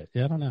going to get it.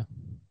 Yeah, I don't know.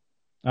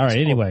 All right.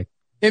 Anyway.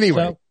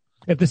 So,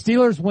 if the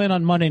Steelers win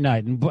on Monday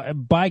night,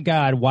 and by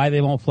God, why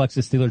they won't flex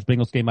the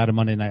Steelers-Bengals game out of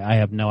Monday night, I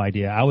have no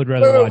idea. I would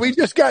rather watch. We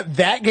just got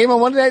that game on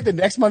Monday night. The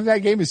next Monday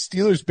night game is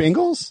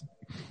Steelers-Bengals?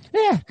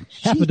 Yeah.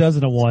 Half a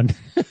dozen of one.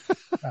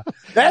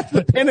 That's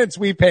the penance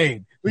we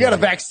paid. We got a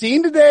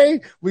vaccine today.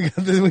 We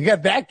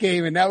got that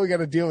game, and now we got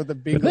to deal with the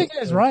Bengals. The thing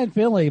is, Ryan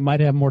Finley might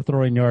have more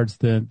throwing yards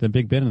than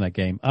Big Ben in that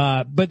game.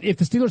 But if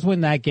the Steelers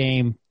win that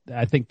game,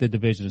 I think the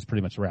division is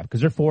pretty much wrapped because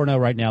they're 4-0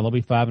 right now. They'll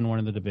be 5-1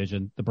 in the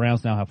division. The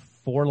Browns now have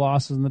 4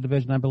 losses in the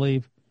division, I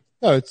believe.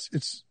 No,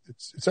 it's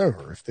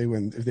over if they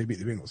beat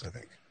the Bengals, I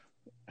think.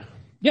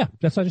 Yeah,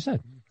 that's what I just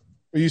said.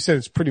 Well, you said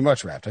it's pretty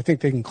much wrapped. I think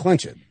they can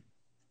clinch it.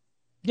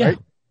 Yeah. Right?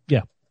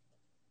 Yeah.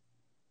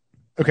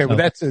 Okay, well,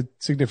 that's a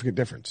significant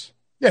difference.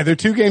 Yeah, they're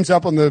 2 games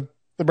up on the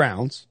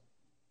Browns.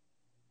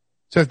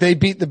 So if they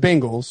beat the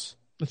Bengals,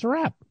 it's a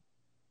wrap.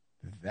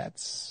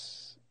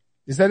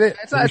 Is that it?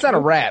 It's not a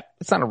wrap.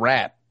 It's not a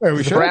wrap.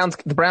 Wait,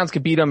 the Browns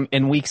could beat them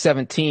in week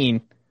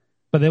 17.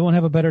 But they won't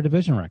have a better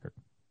division record.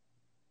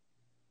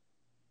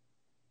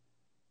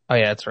 Oh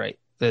yeah, that's right.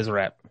 There's a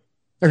wrap.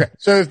 Okay.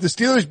 So if the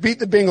Steelers beat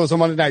the Bengals on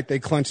Monday night, they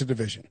clinch the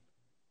division.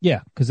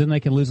 Yeah, because then they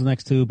can lose the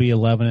next 2, be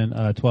 11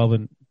 and 12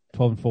 and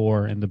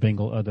 4, and the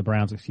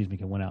Browns,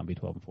 can win out and be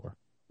 12 and 4.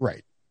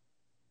 Right.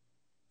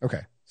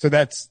 Okay. So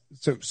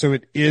so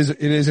it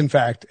is in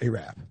fact a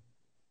wrap.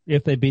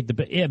 If they beat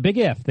big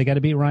if they got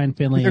to beat Ryan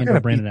Finley and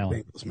Brandon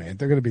Allen. Bengals, man,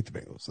 they're going to beat the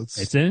Bengals.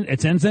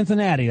 It's in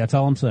Cincinnati. That's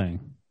all I'm saying.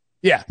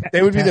 Yeah,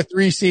 they would be the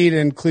 3 seed,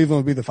 and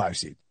Cleveland would be the 5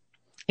 seed.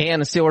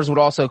 And the Steelers would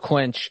also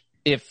clinch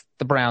if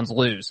the Browns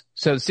lose.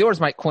 So the Steelers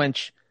might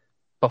clinch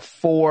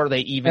before they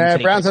even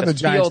take Browns have the the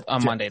Giants field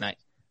on Monday night.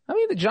 I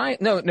mean, the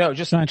Giants. No,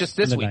 just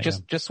this week,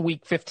 just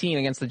week 15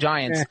 against the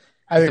Giants.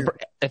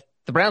 If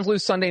the Browns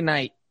lose Sunday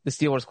night, the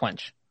Steelers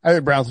clinch. I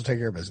think Browns will take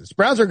care of business.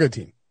 Browns are a good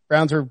team.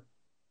 Browns are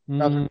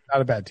not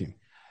a bad team.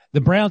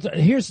 The Browns.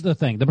 Here's the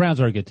thing: the Browns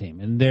are a good team,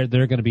 and they're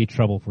going to be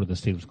trouble for the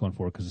Steelers going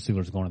forward because the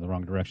Steelers are going in the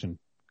wrong direction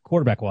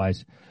quarterback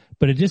wise.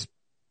 But it just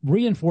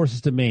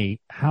reinforces to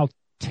me how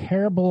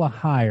terrible a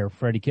hire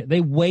Freddie.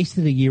 They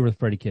wasted a year with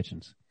Freddie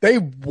Kitchens. They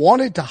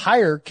wanted to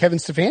hire Kevin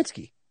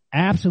Stefanski.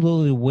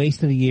 Absolutely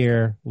wasted a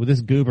year with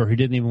this goober who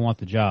didn't even want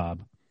the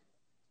job.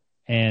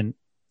 And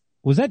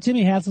was that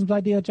Jimmy Haslam's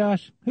idea,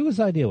 Josh? Whose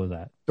idea was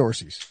that?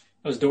 Dorsey's.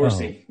 It was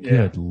Dorsey. Oh,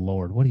 good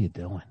Lord. What are you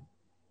doing?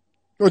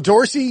 Well,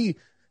 Dorsey,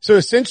 so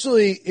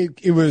essentially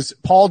it was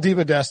Paul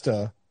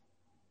DiPodesta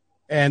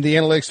and the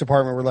analytics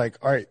department were like,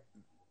 all right,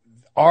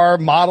 our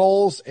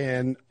models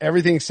and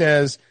everything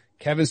says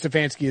Kevin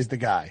Stefanski is the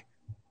guy.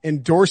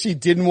 And Dorsey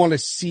didn't want to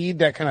cede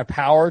that kind of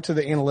power to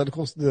the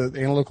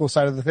analytical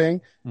side of the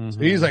thing. Mm-hmm. So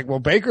he's like, well,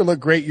 Baker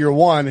looked great year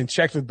one and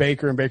checked with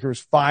Baker, and Baker was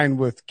fine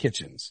with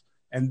Kitchens.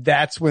 And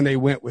that's when they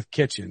went with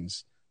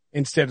Kitchens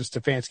instead of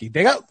Stefanski.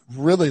 They got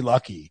really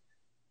lucky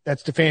that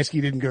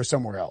Stefanski didn't go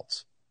somewhere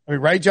else. I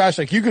mean, right, Josh?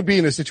 Like, you could be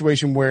in a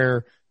situation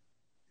where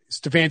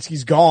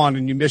Stefanski's gone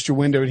and you missed your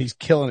window and he's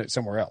killing it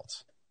somewhere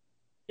else.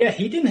 Yeah,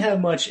 he didn't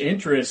have much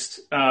interest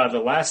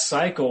the last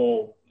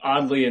cycle,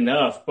 oddly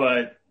enough,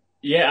 but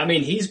yeah, I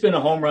mean, he's been a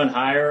home run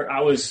hire.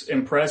 I was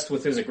impressed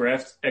with his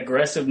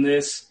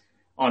aggressiveness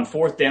on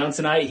fourth down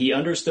tonight. He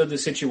understood the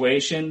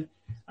situation,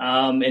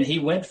 and he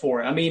went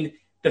for it. I mean,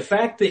 the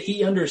fact that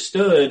he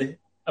understood,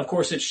 of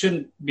course, it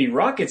shouldn't be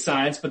rocket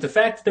science, but the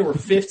fact that there were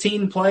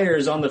 15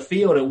 players on the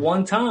field at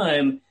one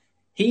time,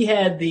 he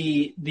had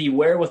the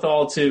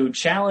wherewithal to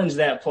challenge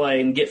that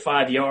play and get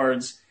 5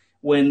 yards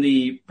when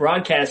the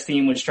broadcast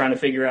team was trying to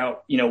figure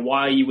out,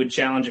 why you would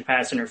challenge a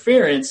pass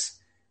interference,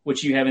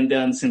 which you haven't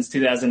done since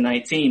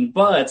 2019.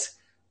 But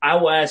I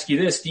will ask you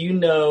this. Do you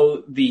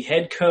know the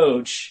head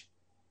coach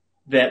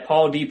that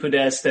Paul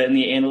DiPodesta and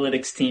the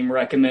analytics team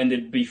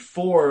recommended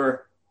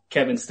before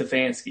Kevin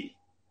Stefanski?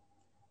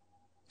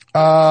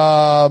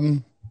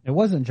 It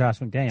wasn't Josh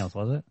McDaniels,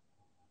 was it?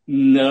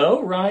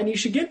 No, Ryan, you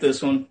should get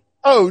this one.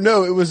 Oh,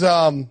 no, it was,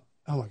 oh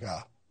my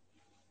God.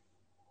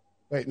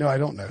 Wait, no, I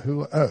don't know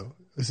who. Oh,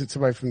 is it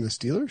somebody from the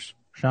Steelers?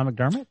 Sean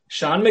McDermott?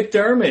 Sean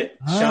McDermott.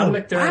 Oh, Sean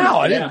McDermott. Wow,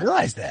 I didn't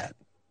realize that.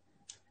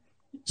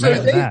 So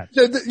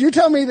you're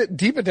telling me that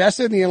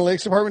DiPodesta and the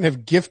analytics department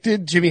have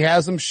gifted Jimmy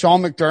Haslam,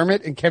 Sean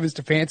McDermott, and Kevin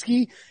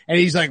Stefanski, and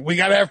he's like, we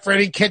got to have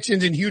Freddie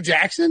Kitchens and Hugh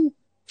Jackson?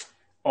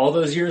 All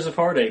those years of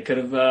heartache could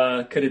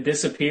have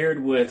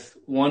disappeared with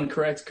one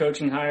correct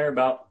coaching hire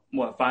about,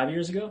 5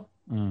 years ago?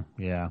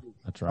 Yeah,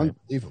 that's right.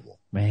 Unbelievable.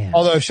 Man.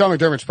 Although Sean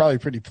McDermott's probably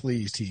pretty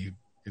pleased he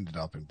ended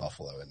up in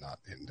Buffalo and not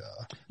in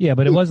Yeah,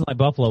 but it wasn't like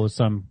Buffalo was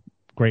some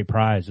great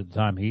prize at the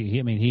time. He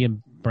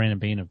and Brandon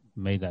Beane have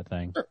made that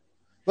thing. Sure.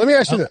 Let me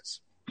ask you this.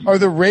 Are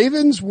the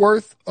Ravens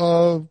worth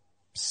a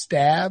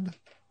stab?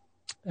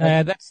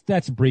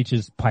 That's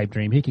Breach's pipe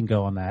dream. He can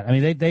go on that. I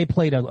mean, they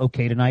played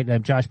okay tonight.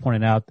 Josh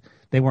pointed out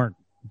they weren't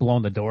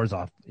blowing the doors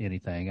off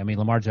anything. I mean,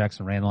 Lamar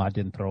Jackson ran a lot,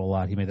 didn't throw a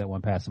lot. He made that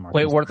one pass to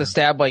Marquise. Wait, worth a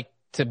stab, like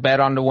to bet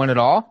on to win it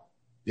all?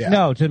 Yeah.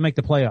 No, to make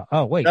the playoff.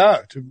 Oh, wait. No,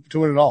 to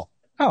win it all.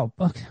 Oh,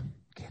 okay.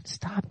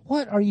 Stop.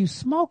 What are you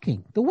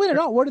smoking? To win it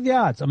all. What are the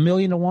odds?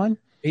 1,000,000 to 1?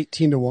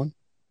 18 to 1.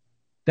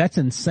 That's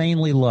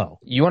insanely low.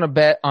 You want to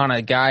bet on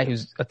a guy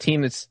who's a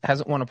team that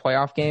hasn't won a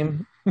playoff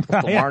game? With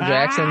Lamar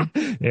Jackson?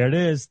 There it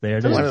is. There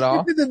it is. Win it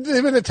all?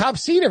 They've been the top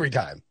seed every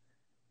time.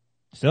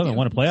 Still haven't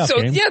won a playoff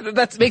game. So, yeah,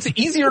 that makes it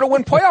easier to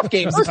win playoff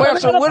games. The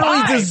playoffs are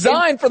literally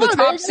designed for the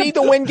top seed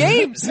to win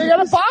games. They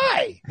got to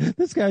buy.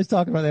 This guy's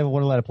talking about they haven't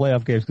won a lot of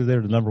playoff games because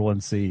they're the number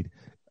one seed.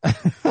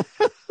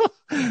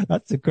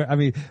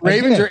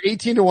 Ravens are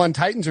 18 to 1.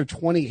 Titans are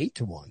 28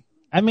 to 1.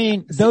 I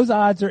mean, those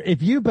odds are,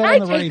 if you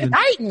bet on the Ravens. The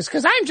Titans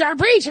because I'm John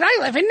Breach and I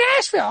live in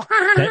Nashville.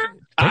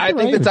 I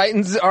think the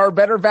Titans are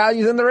better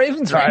value than the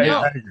Ravens right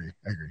now. I agree.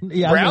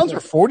 Yeah, Browns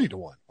are 40 to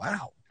 1.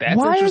 Wow. That's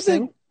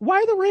interesting. Why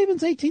are the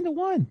Ravens 18 to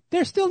 1?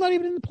 They're still not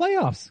even in the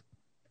playoffs.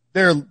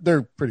 They're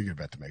a pretty good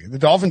bet to make it. The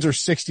Dolphins are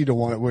 60 to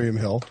 1 at William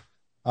Hill.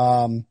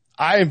 I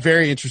am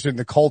very interested in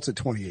the Colts at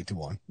 28 to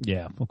 1.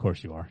 Yeah, of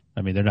course you are.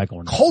 I mean, they're not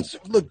going to. Colts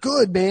look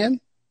good,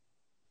 man.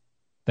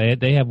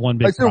 They have one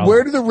big problem.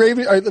 Where do the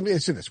Ravens, all right, let me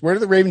answer this. Where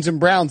do the Ravens and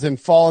Browns then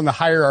fall in the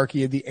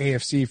hierarchy of the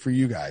AFC for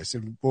you guys?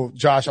 And, well,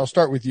 Josh, I'll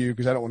start with you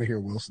because I don't want to hear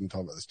Wilson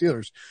talk about the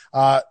Steelers.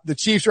 The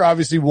Chiefs are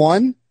obviously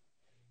 1.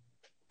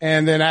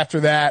 And then after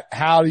that,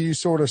 how do you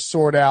sort of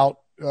sort out,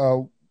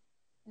 who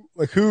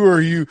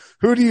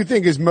do you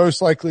think is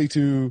most likely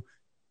to,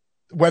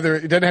 whether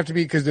it doesn't have to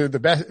be because they're the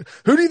best,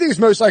 who do you think is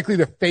most likely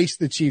to face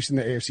the Chiefs in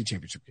the AFC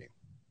Championship game?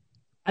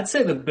 I'd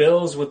say the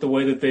Bills with the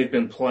way that they've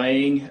been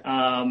playing.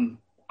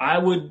 I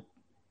would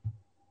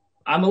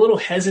I'm a little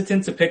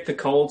hesitant to pick the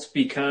Colts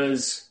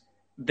because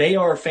they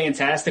are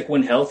fantastic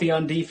when healthy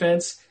on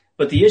defense.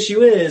 But the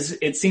issue is,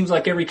 it seems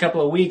like every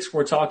couple of weeks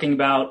we're talking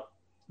about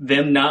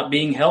them not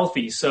being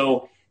healthy.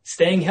 So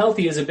staying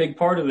healthy is a big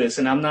part of this,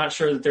 and I'm not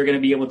sure that they're going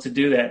to be able to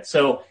do that.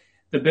 So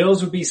the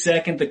Bills would be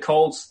second, the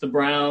Colts, the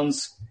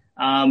Browns,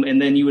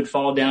 and then you would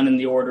fall down in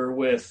the order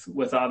with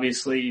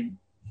obviously,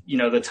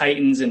 the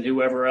Titans and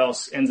whoever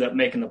else ends up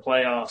making the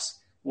playoffs.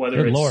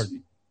 Whether Good Lord.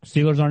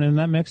 Steelers aren't in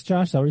that mix,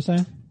 Josh? Is that what you're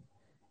saying?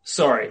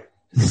 Sorry.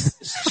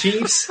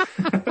 Chiefs.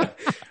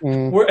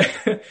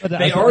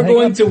 They are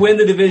going to win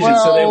the division,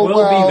 so they will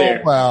be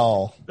there.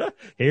 Well,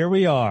 here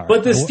we are.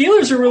 But the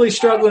Steelers are really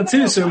struggling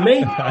too, so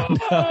maybe.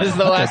 This is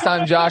the last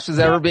time Josh is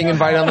ever being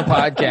invited on the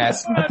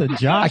podcast.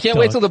 I can't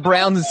wait till the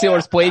Browns and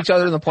Steelers play each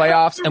other in the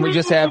playoffs, and we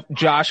just have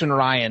Josh and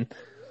Ryan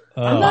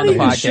on the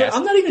podcast.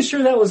 I'm not even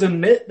sure that was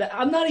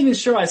I'm not even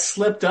sure I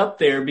slipped up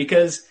there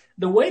because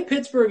the way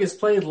Pittsburgh has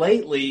played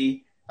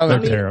lately. They're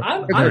terrible.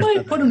 I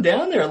might put them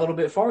down there a little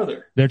bit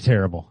farther. They're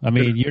terrible. I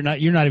mean, you're not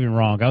even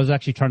wrong. I was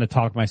actually trying to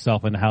talk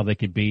myself into how they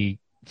could be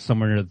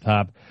somewhere near the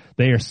top.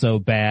 They are so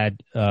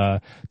bad.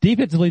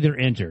 Defensively, they're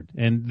injured,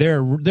 and they're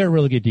a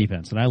really good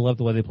defense, and I love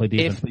the way they play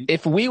defense.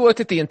 If we looked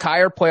at the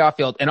entire playoff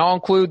field, and I'll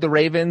include the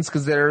Ravens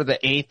because they're the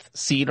 8th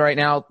seed right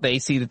now, the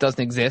 8th seed that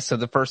doesn't exist, so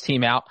the first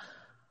team out,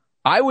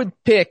 I would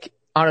pick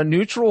on a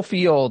neutral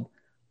field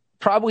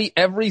probably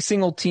every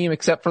single team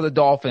except for the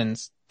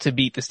Dolphins to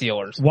beat the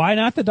Steelers. Why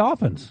not the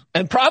Dolphins?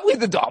 And probably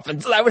the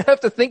Dolphins. I would have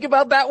to think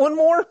about that one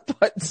more,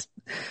 but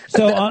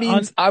so that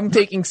means I'm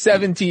taking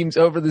 7 teams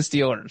over the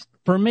Steelers.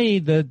 For me,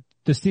 the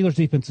Steelers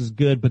defense is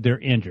good, but they're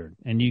injured,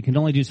 and you can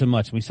only do so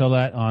much. We saw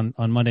that on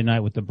Monday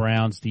night with the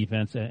Browns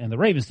defense and the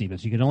Ravens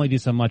defense. You can only do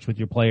so much with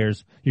your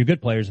players, your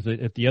good players,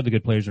 if the other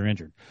good players are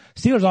injured.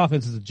 Steelers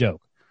offense is a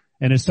joke,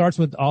 and it starts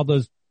with all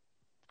those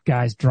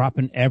guys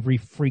dropping every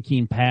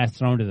freaking pass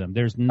thrown to them.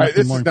 There's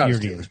nothing more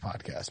infuriating. This is not a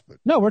Steelers podcast, but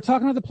no, we're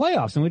talking about the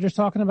playoffs, and we're just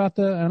talking about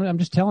I'm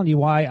just telling you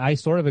why I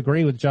sort of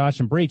agree with Josh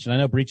and Breach, and I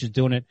know Breach is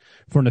doing it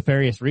for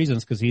nefarious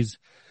reasons because he's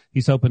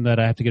hoping that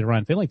I have to get a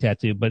Ryan Finley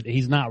tattoo, but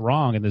he's not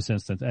wrong in this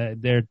instance.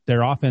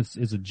 Their offense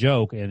is a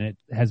joke, and it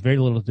has very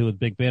little to do with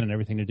Big Ben and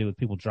everything to do with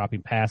people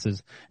dropping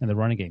passes and the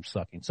running game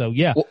sucking. So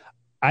yeah. Well,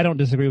 I don't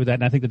disagree with that,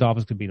 and I think the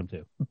Dolphins could beat them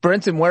too.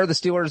 Brenton, where are the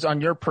Steelers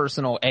on your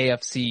personal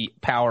AFC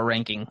power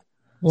ranking?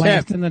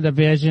 Last in the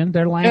division.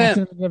 They're last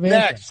in the division.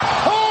 Next.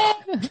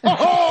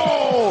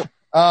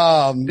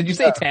 Did you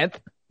say 10th?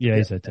 Yeah,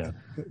 he said 10th.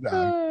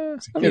 No,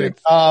 kidding.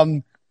 I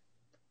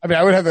mean,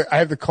 I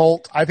have the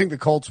Colts. I think the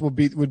Colts would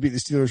beat the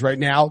Steelers right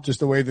now, just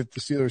the way that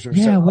the Steelers are.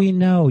 Yeah, we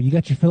know. You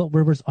got your Phillip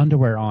Rivers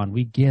underwear on.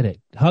 We get it.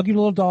 Hug your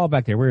little doll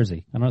back there. Where is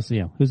he? I don't see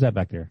him. Who's that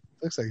back there?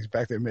 Looks like he's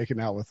back there making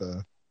out with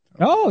a.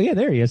 Oh yeah,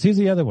 there he is. Who's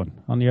the other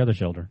one on the other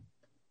shoulder?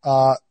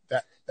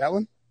 That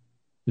one?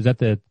 Is that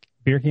the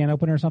beer can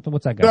opener or something?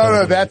 What's that guy?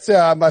 No,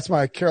 that's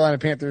my Carolina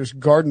Panthers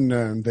garden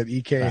gnome that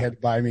EK had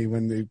by me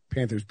when the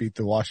Panthers beat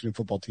the Washington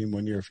football team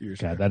one year a few years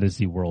ago. That is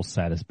the world's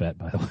saddest bet,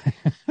 by the way.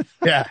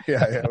 Yeah.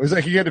 It was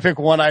like you had to pick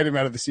one item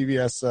out of the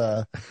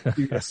CBS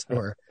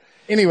store.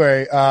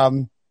 Anyway,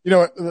 you know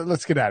what?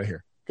 Let's get out of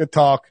here. Good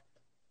talk.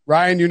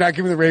 Ryan, you're not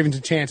giving the Ravens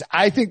a chance.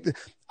 I thought the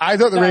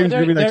Ravens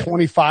were going to be like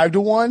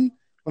 25-1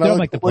 when I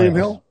looked at William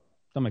Hill.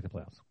 They'll make the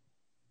playoffs.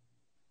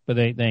 But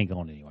they ain't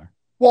going anywhere.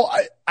 Well,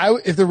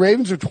 if the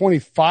Ravens are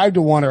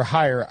 25-1 or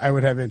higher, I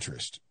would have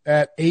interest.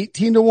 At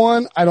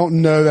 18-1, I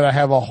don't know that I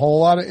have a whole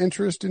lot of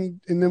interest in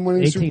them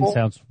winning the Super Bowl. 18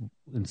 sounds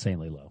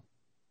insanely low.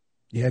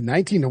 Yeah,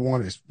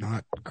 19-1 is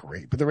not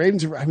great. But the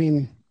Ravens are, I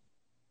mean,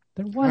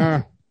 they're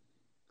one.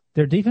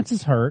 Their defense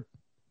is hurt.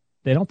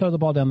 They don't throw the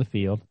ball down the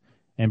field.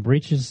 And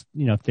Breach's,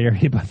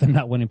 theory about them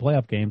not winning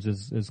playoff games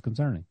is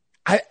concerning.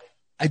 I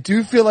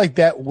do feel like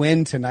that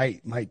win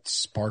tonight might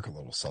spark a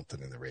little something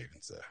in the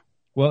Ravens, though.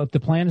 Well, if the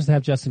plan is to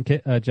have Justin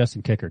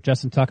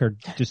Tucker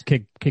just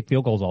kick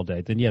field goals all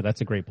day, then yeah, that's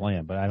a great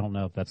plan. But I don't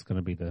know if that's going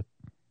to be the.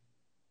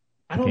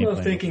 I don't know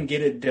if they can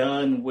get it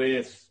done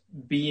with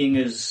being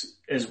as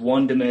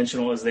one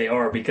dimensional as they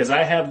are, because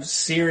I have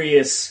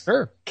serious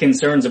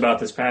concerns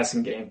about this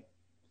passing game.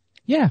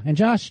 Yeah, and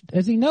Josh,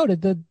 as he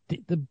noted,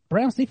 the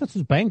Browns defense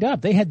was banged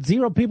up. They had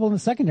 0 people in the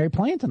secondary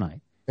playing tonight.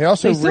 They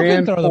also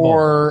ran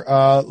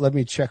for. Let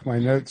me check my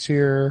notes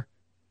here.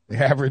 They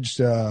averaged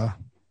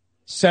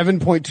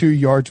 7.2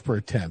 yards per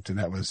attempt, and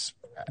that was.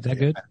 Is that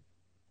good?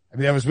 I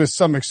mean, that was with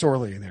some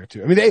McSorley in there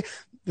too. I mean,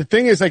 the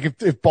thing is,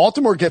 like, if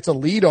Baltimore gets a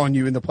lead on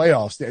you in the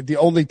playoffs, the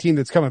only team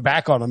that's coming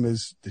back on them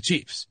is the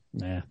Chiefs.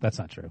 Nah, that's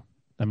not true.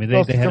 I mean,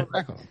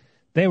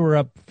 they were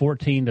up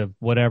 14 to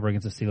whatever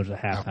against the Steelers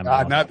at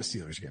halftime. Not the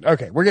Steelers again.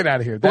 Okay, we're getting out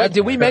of here.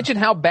 Did we mention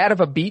how bad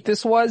of a beat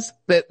this was?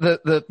 That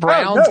the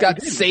Browns got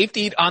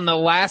safetied on the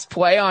last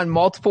play on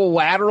multiple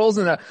laterals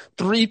and a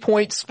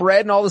 3-point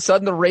spread, and all of a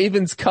sudden the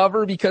Ravens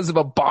cover because of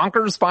a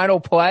bonkers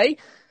final play?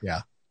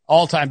 Yeah,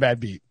 all-time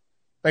bad beat.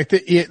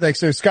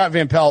 So Scott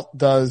Van Pelt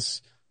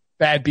does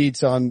bad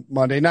beats on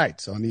Monday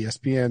nights on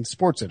ESPN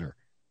SportsCenter,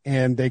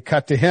 and they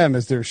cut to him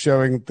as they're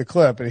showing the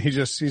clip, and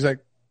he's like,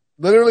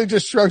 literally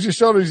just shrugs his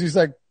shoulders. He's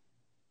like,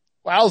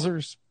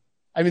 wowzers.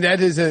 I mean,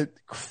 that is a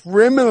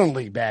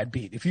criminally bad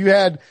beat. If you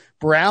had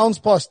Browns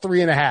plus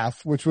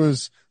 3.5, which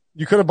was,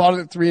 you could have bought it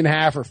at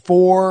 3.5 or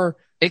 4.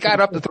 It got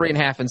up to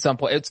 3.5 in some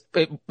place.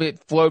 It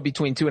flowed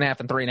between 2.5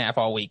 and 3.5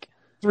 all week.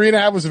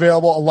 3.5 was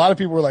available. A lot of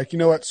people were like, you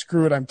know what?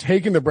 Screw it. I'm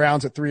taking the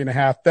Browns at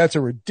 3.5. That's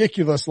a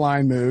ridiculous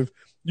line move.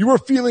 You were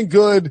feeling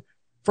good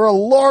for a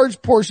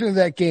large portion of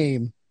that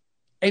game.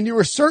 And you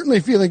were certainly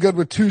feeling good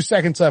with 2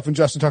 seconds left when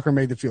Justin Tucker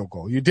made the field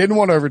goal. You didn't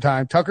want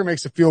overtime. Tucker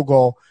makes the field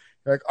goal.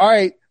 You're like, all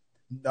right,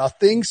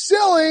 nothing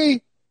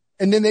silly.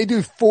 And then they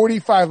do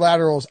 45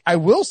 laterals. I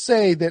will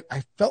say that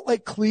I felt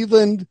like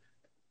Cleveland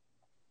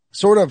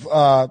sort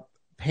of,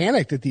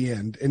 panicked at the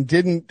end and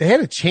they had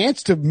a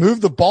chance to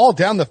move the ball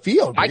down the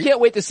field. Right? I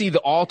can't wait to see the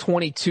all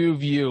 22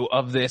 view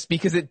of this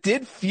because it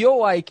did feel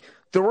like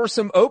there were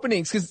some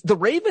openings because the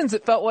Ravens,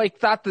 it felt like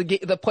thought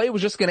the play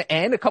was just going to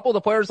end. A couple of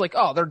the players like,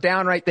 oh, they're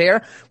down right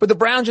there, but the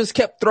Browns just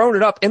kept throwing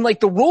it up. And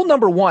like the rule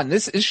number 1,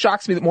 this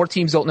shocks me that more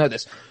teams don't know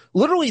this.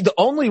 Literally the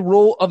only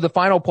rule of the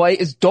final play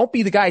is don't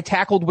be the guy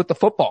tackled with the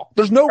football.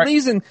 There's no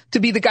reason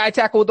to be the guy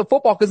tackled with the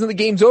football because then the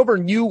game's over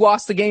and you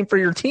lost the game for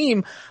your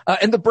team.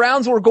 And the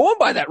Browns were going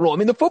by that rule. I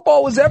mean, the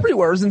football was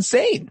everywhere. It was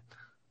insane.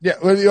 Yeah.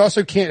 Well, you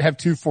also can't have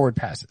 2 forward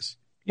passes.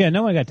 Yeah.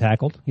 No one got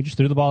tackled. He just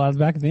threw the ball out of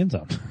the back of the end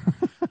zone.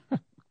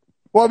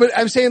 Well, but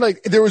I'm saying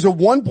like there was a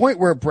one point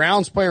where a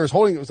Browns player was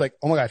holding it. It was like,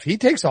 oh my God, if he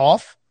takes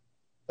off,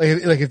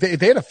 like if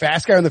they had a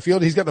fast guy on the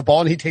field, he's got the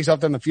ball and he takes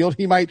off down the field,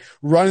 he might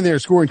run in there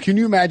and score. And can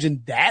you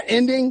imagine that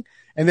ending?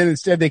 And then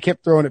instead they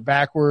kept throwing it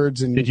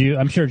backwards. And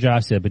I'm sure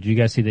Josh did, but did you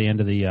guys see the end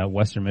of the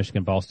Western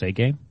Michigan Ball State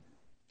game?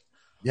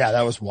 Yeah,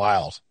 that was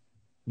wild.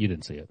 You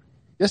didn't see it.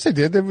 Yes, I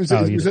did. There was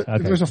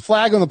a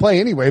flag on the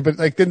play anyway, but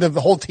like then the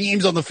whole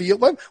team's on the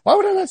field. Why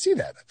would I not see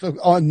that?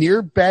 On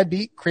near bad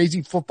beat,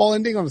 crazy football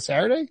ending on a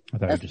Saturday? I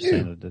thought you were just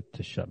saying it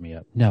to shut me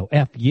up. No,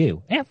 F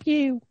you. F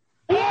you.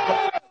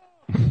 All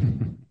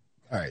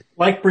right.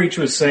 Like Breach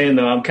was saying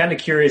though, I'm kind of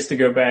curious to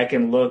go back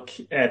and look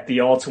at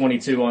the all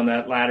 22 on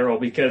that lateral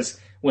because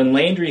when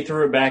Landry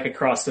threw it back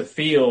across the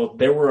field,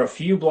 there were a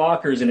few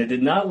blockers and it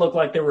did not look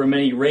like there were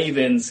many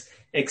Ravens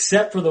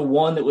except for the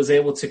one that was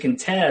able to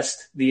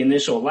contest the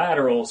initial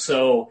lateral.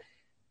 So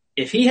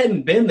if he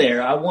hadn't been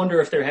there, I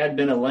wonder if there had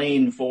been a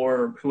lane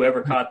for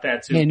whoever caught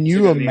that. Can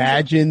you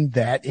imagine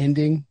that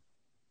ending?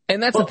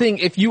 And that's the thing.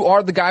 If you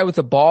are the guy with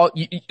the ball,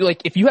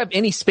 like if you have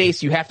any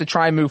space, you have to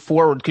try and move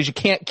forward because you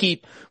can't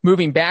keep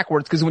moving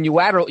backwards because when you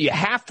lateral, you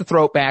have to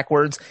throw it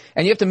backwards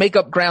and you have to make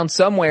up ground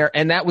somewhere.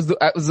 And that was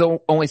the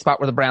only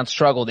spot where the Browns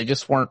struggled. They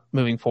just weren't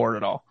moving forward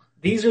at all.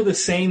 These are the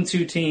same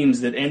 2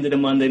 teams that ended a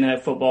Monday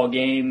Night Football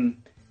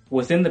game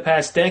within the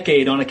past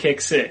decade on a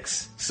kick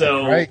 6.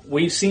 So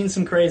We've seen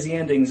some crazy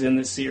endings in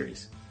this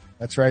series.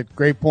 That's right.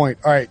 Great point.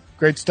 All right.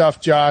 Great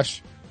stuff,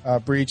 Josh,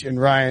 Breach, and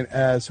Ryan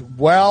as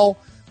well.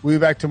 We'll be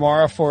back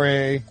tomorrow for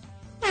a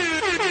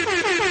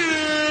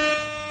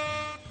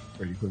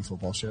Brady Quinn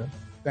football show.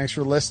 Thanks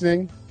for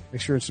listening.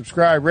 Make sure to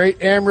subscribe, rate,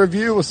 and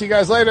review. We'll see you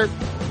guys later.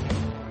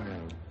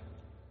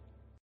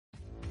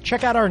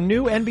 Check out our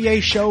new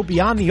NBA show,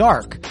 Beyond the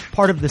Arc,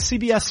 part of the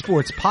CBS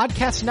Sports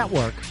Podcast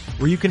Network,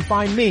 where you can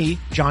find me,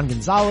 John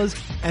Gonzalez,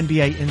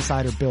 NBA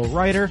insider Bill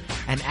Ryder,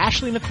 and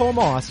Ashley Nicole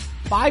Moss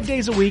 5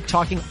 days a week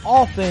talking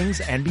all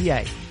things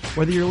NBA.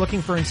 Whether you're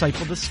looking for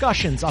insightful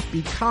discussions,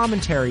 upbeat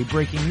commentary,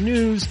 breaking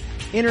news,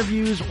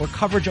 interviews, or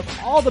coverage of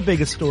all the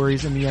biggest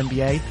stories in the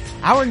NBA,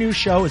 our new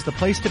show is the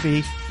place to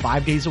be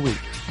 5 days a week.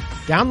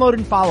 Download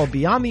and follow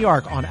Beyond the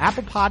Arc on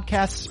Apple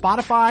Podcasts,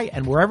 Spotify,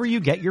 and wherever you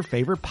get your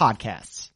favorite podcasts.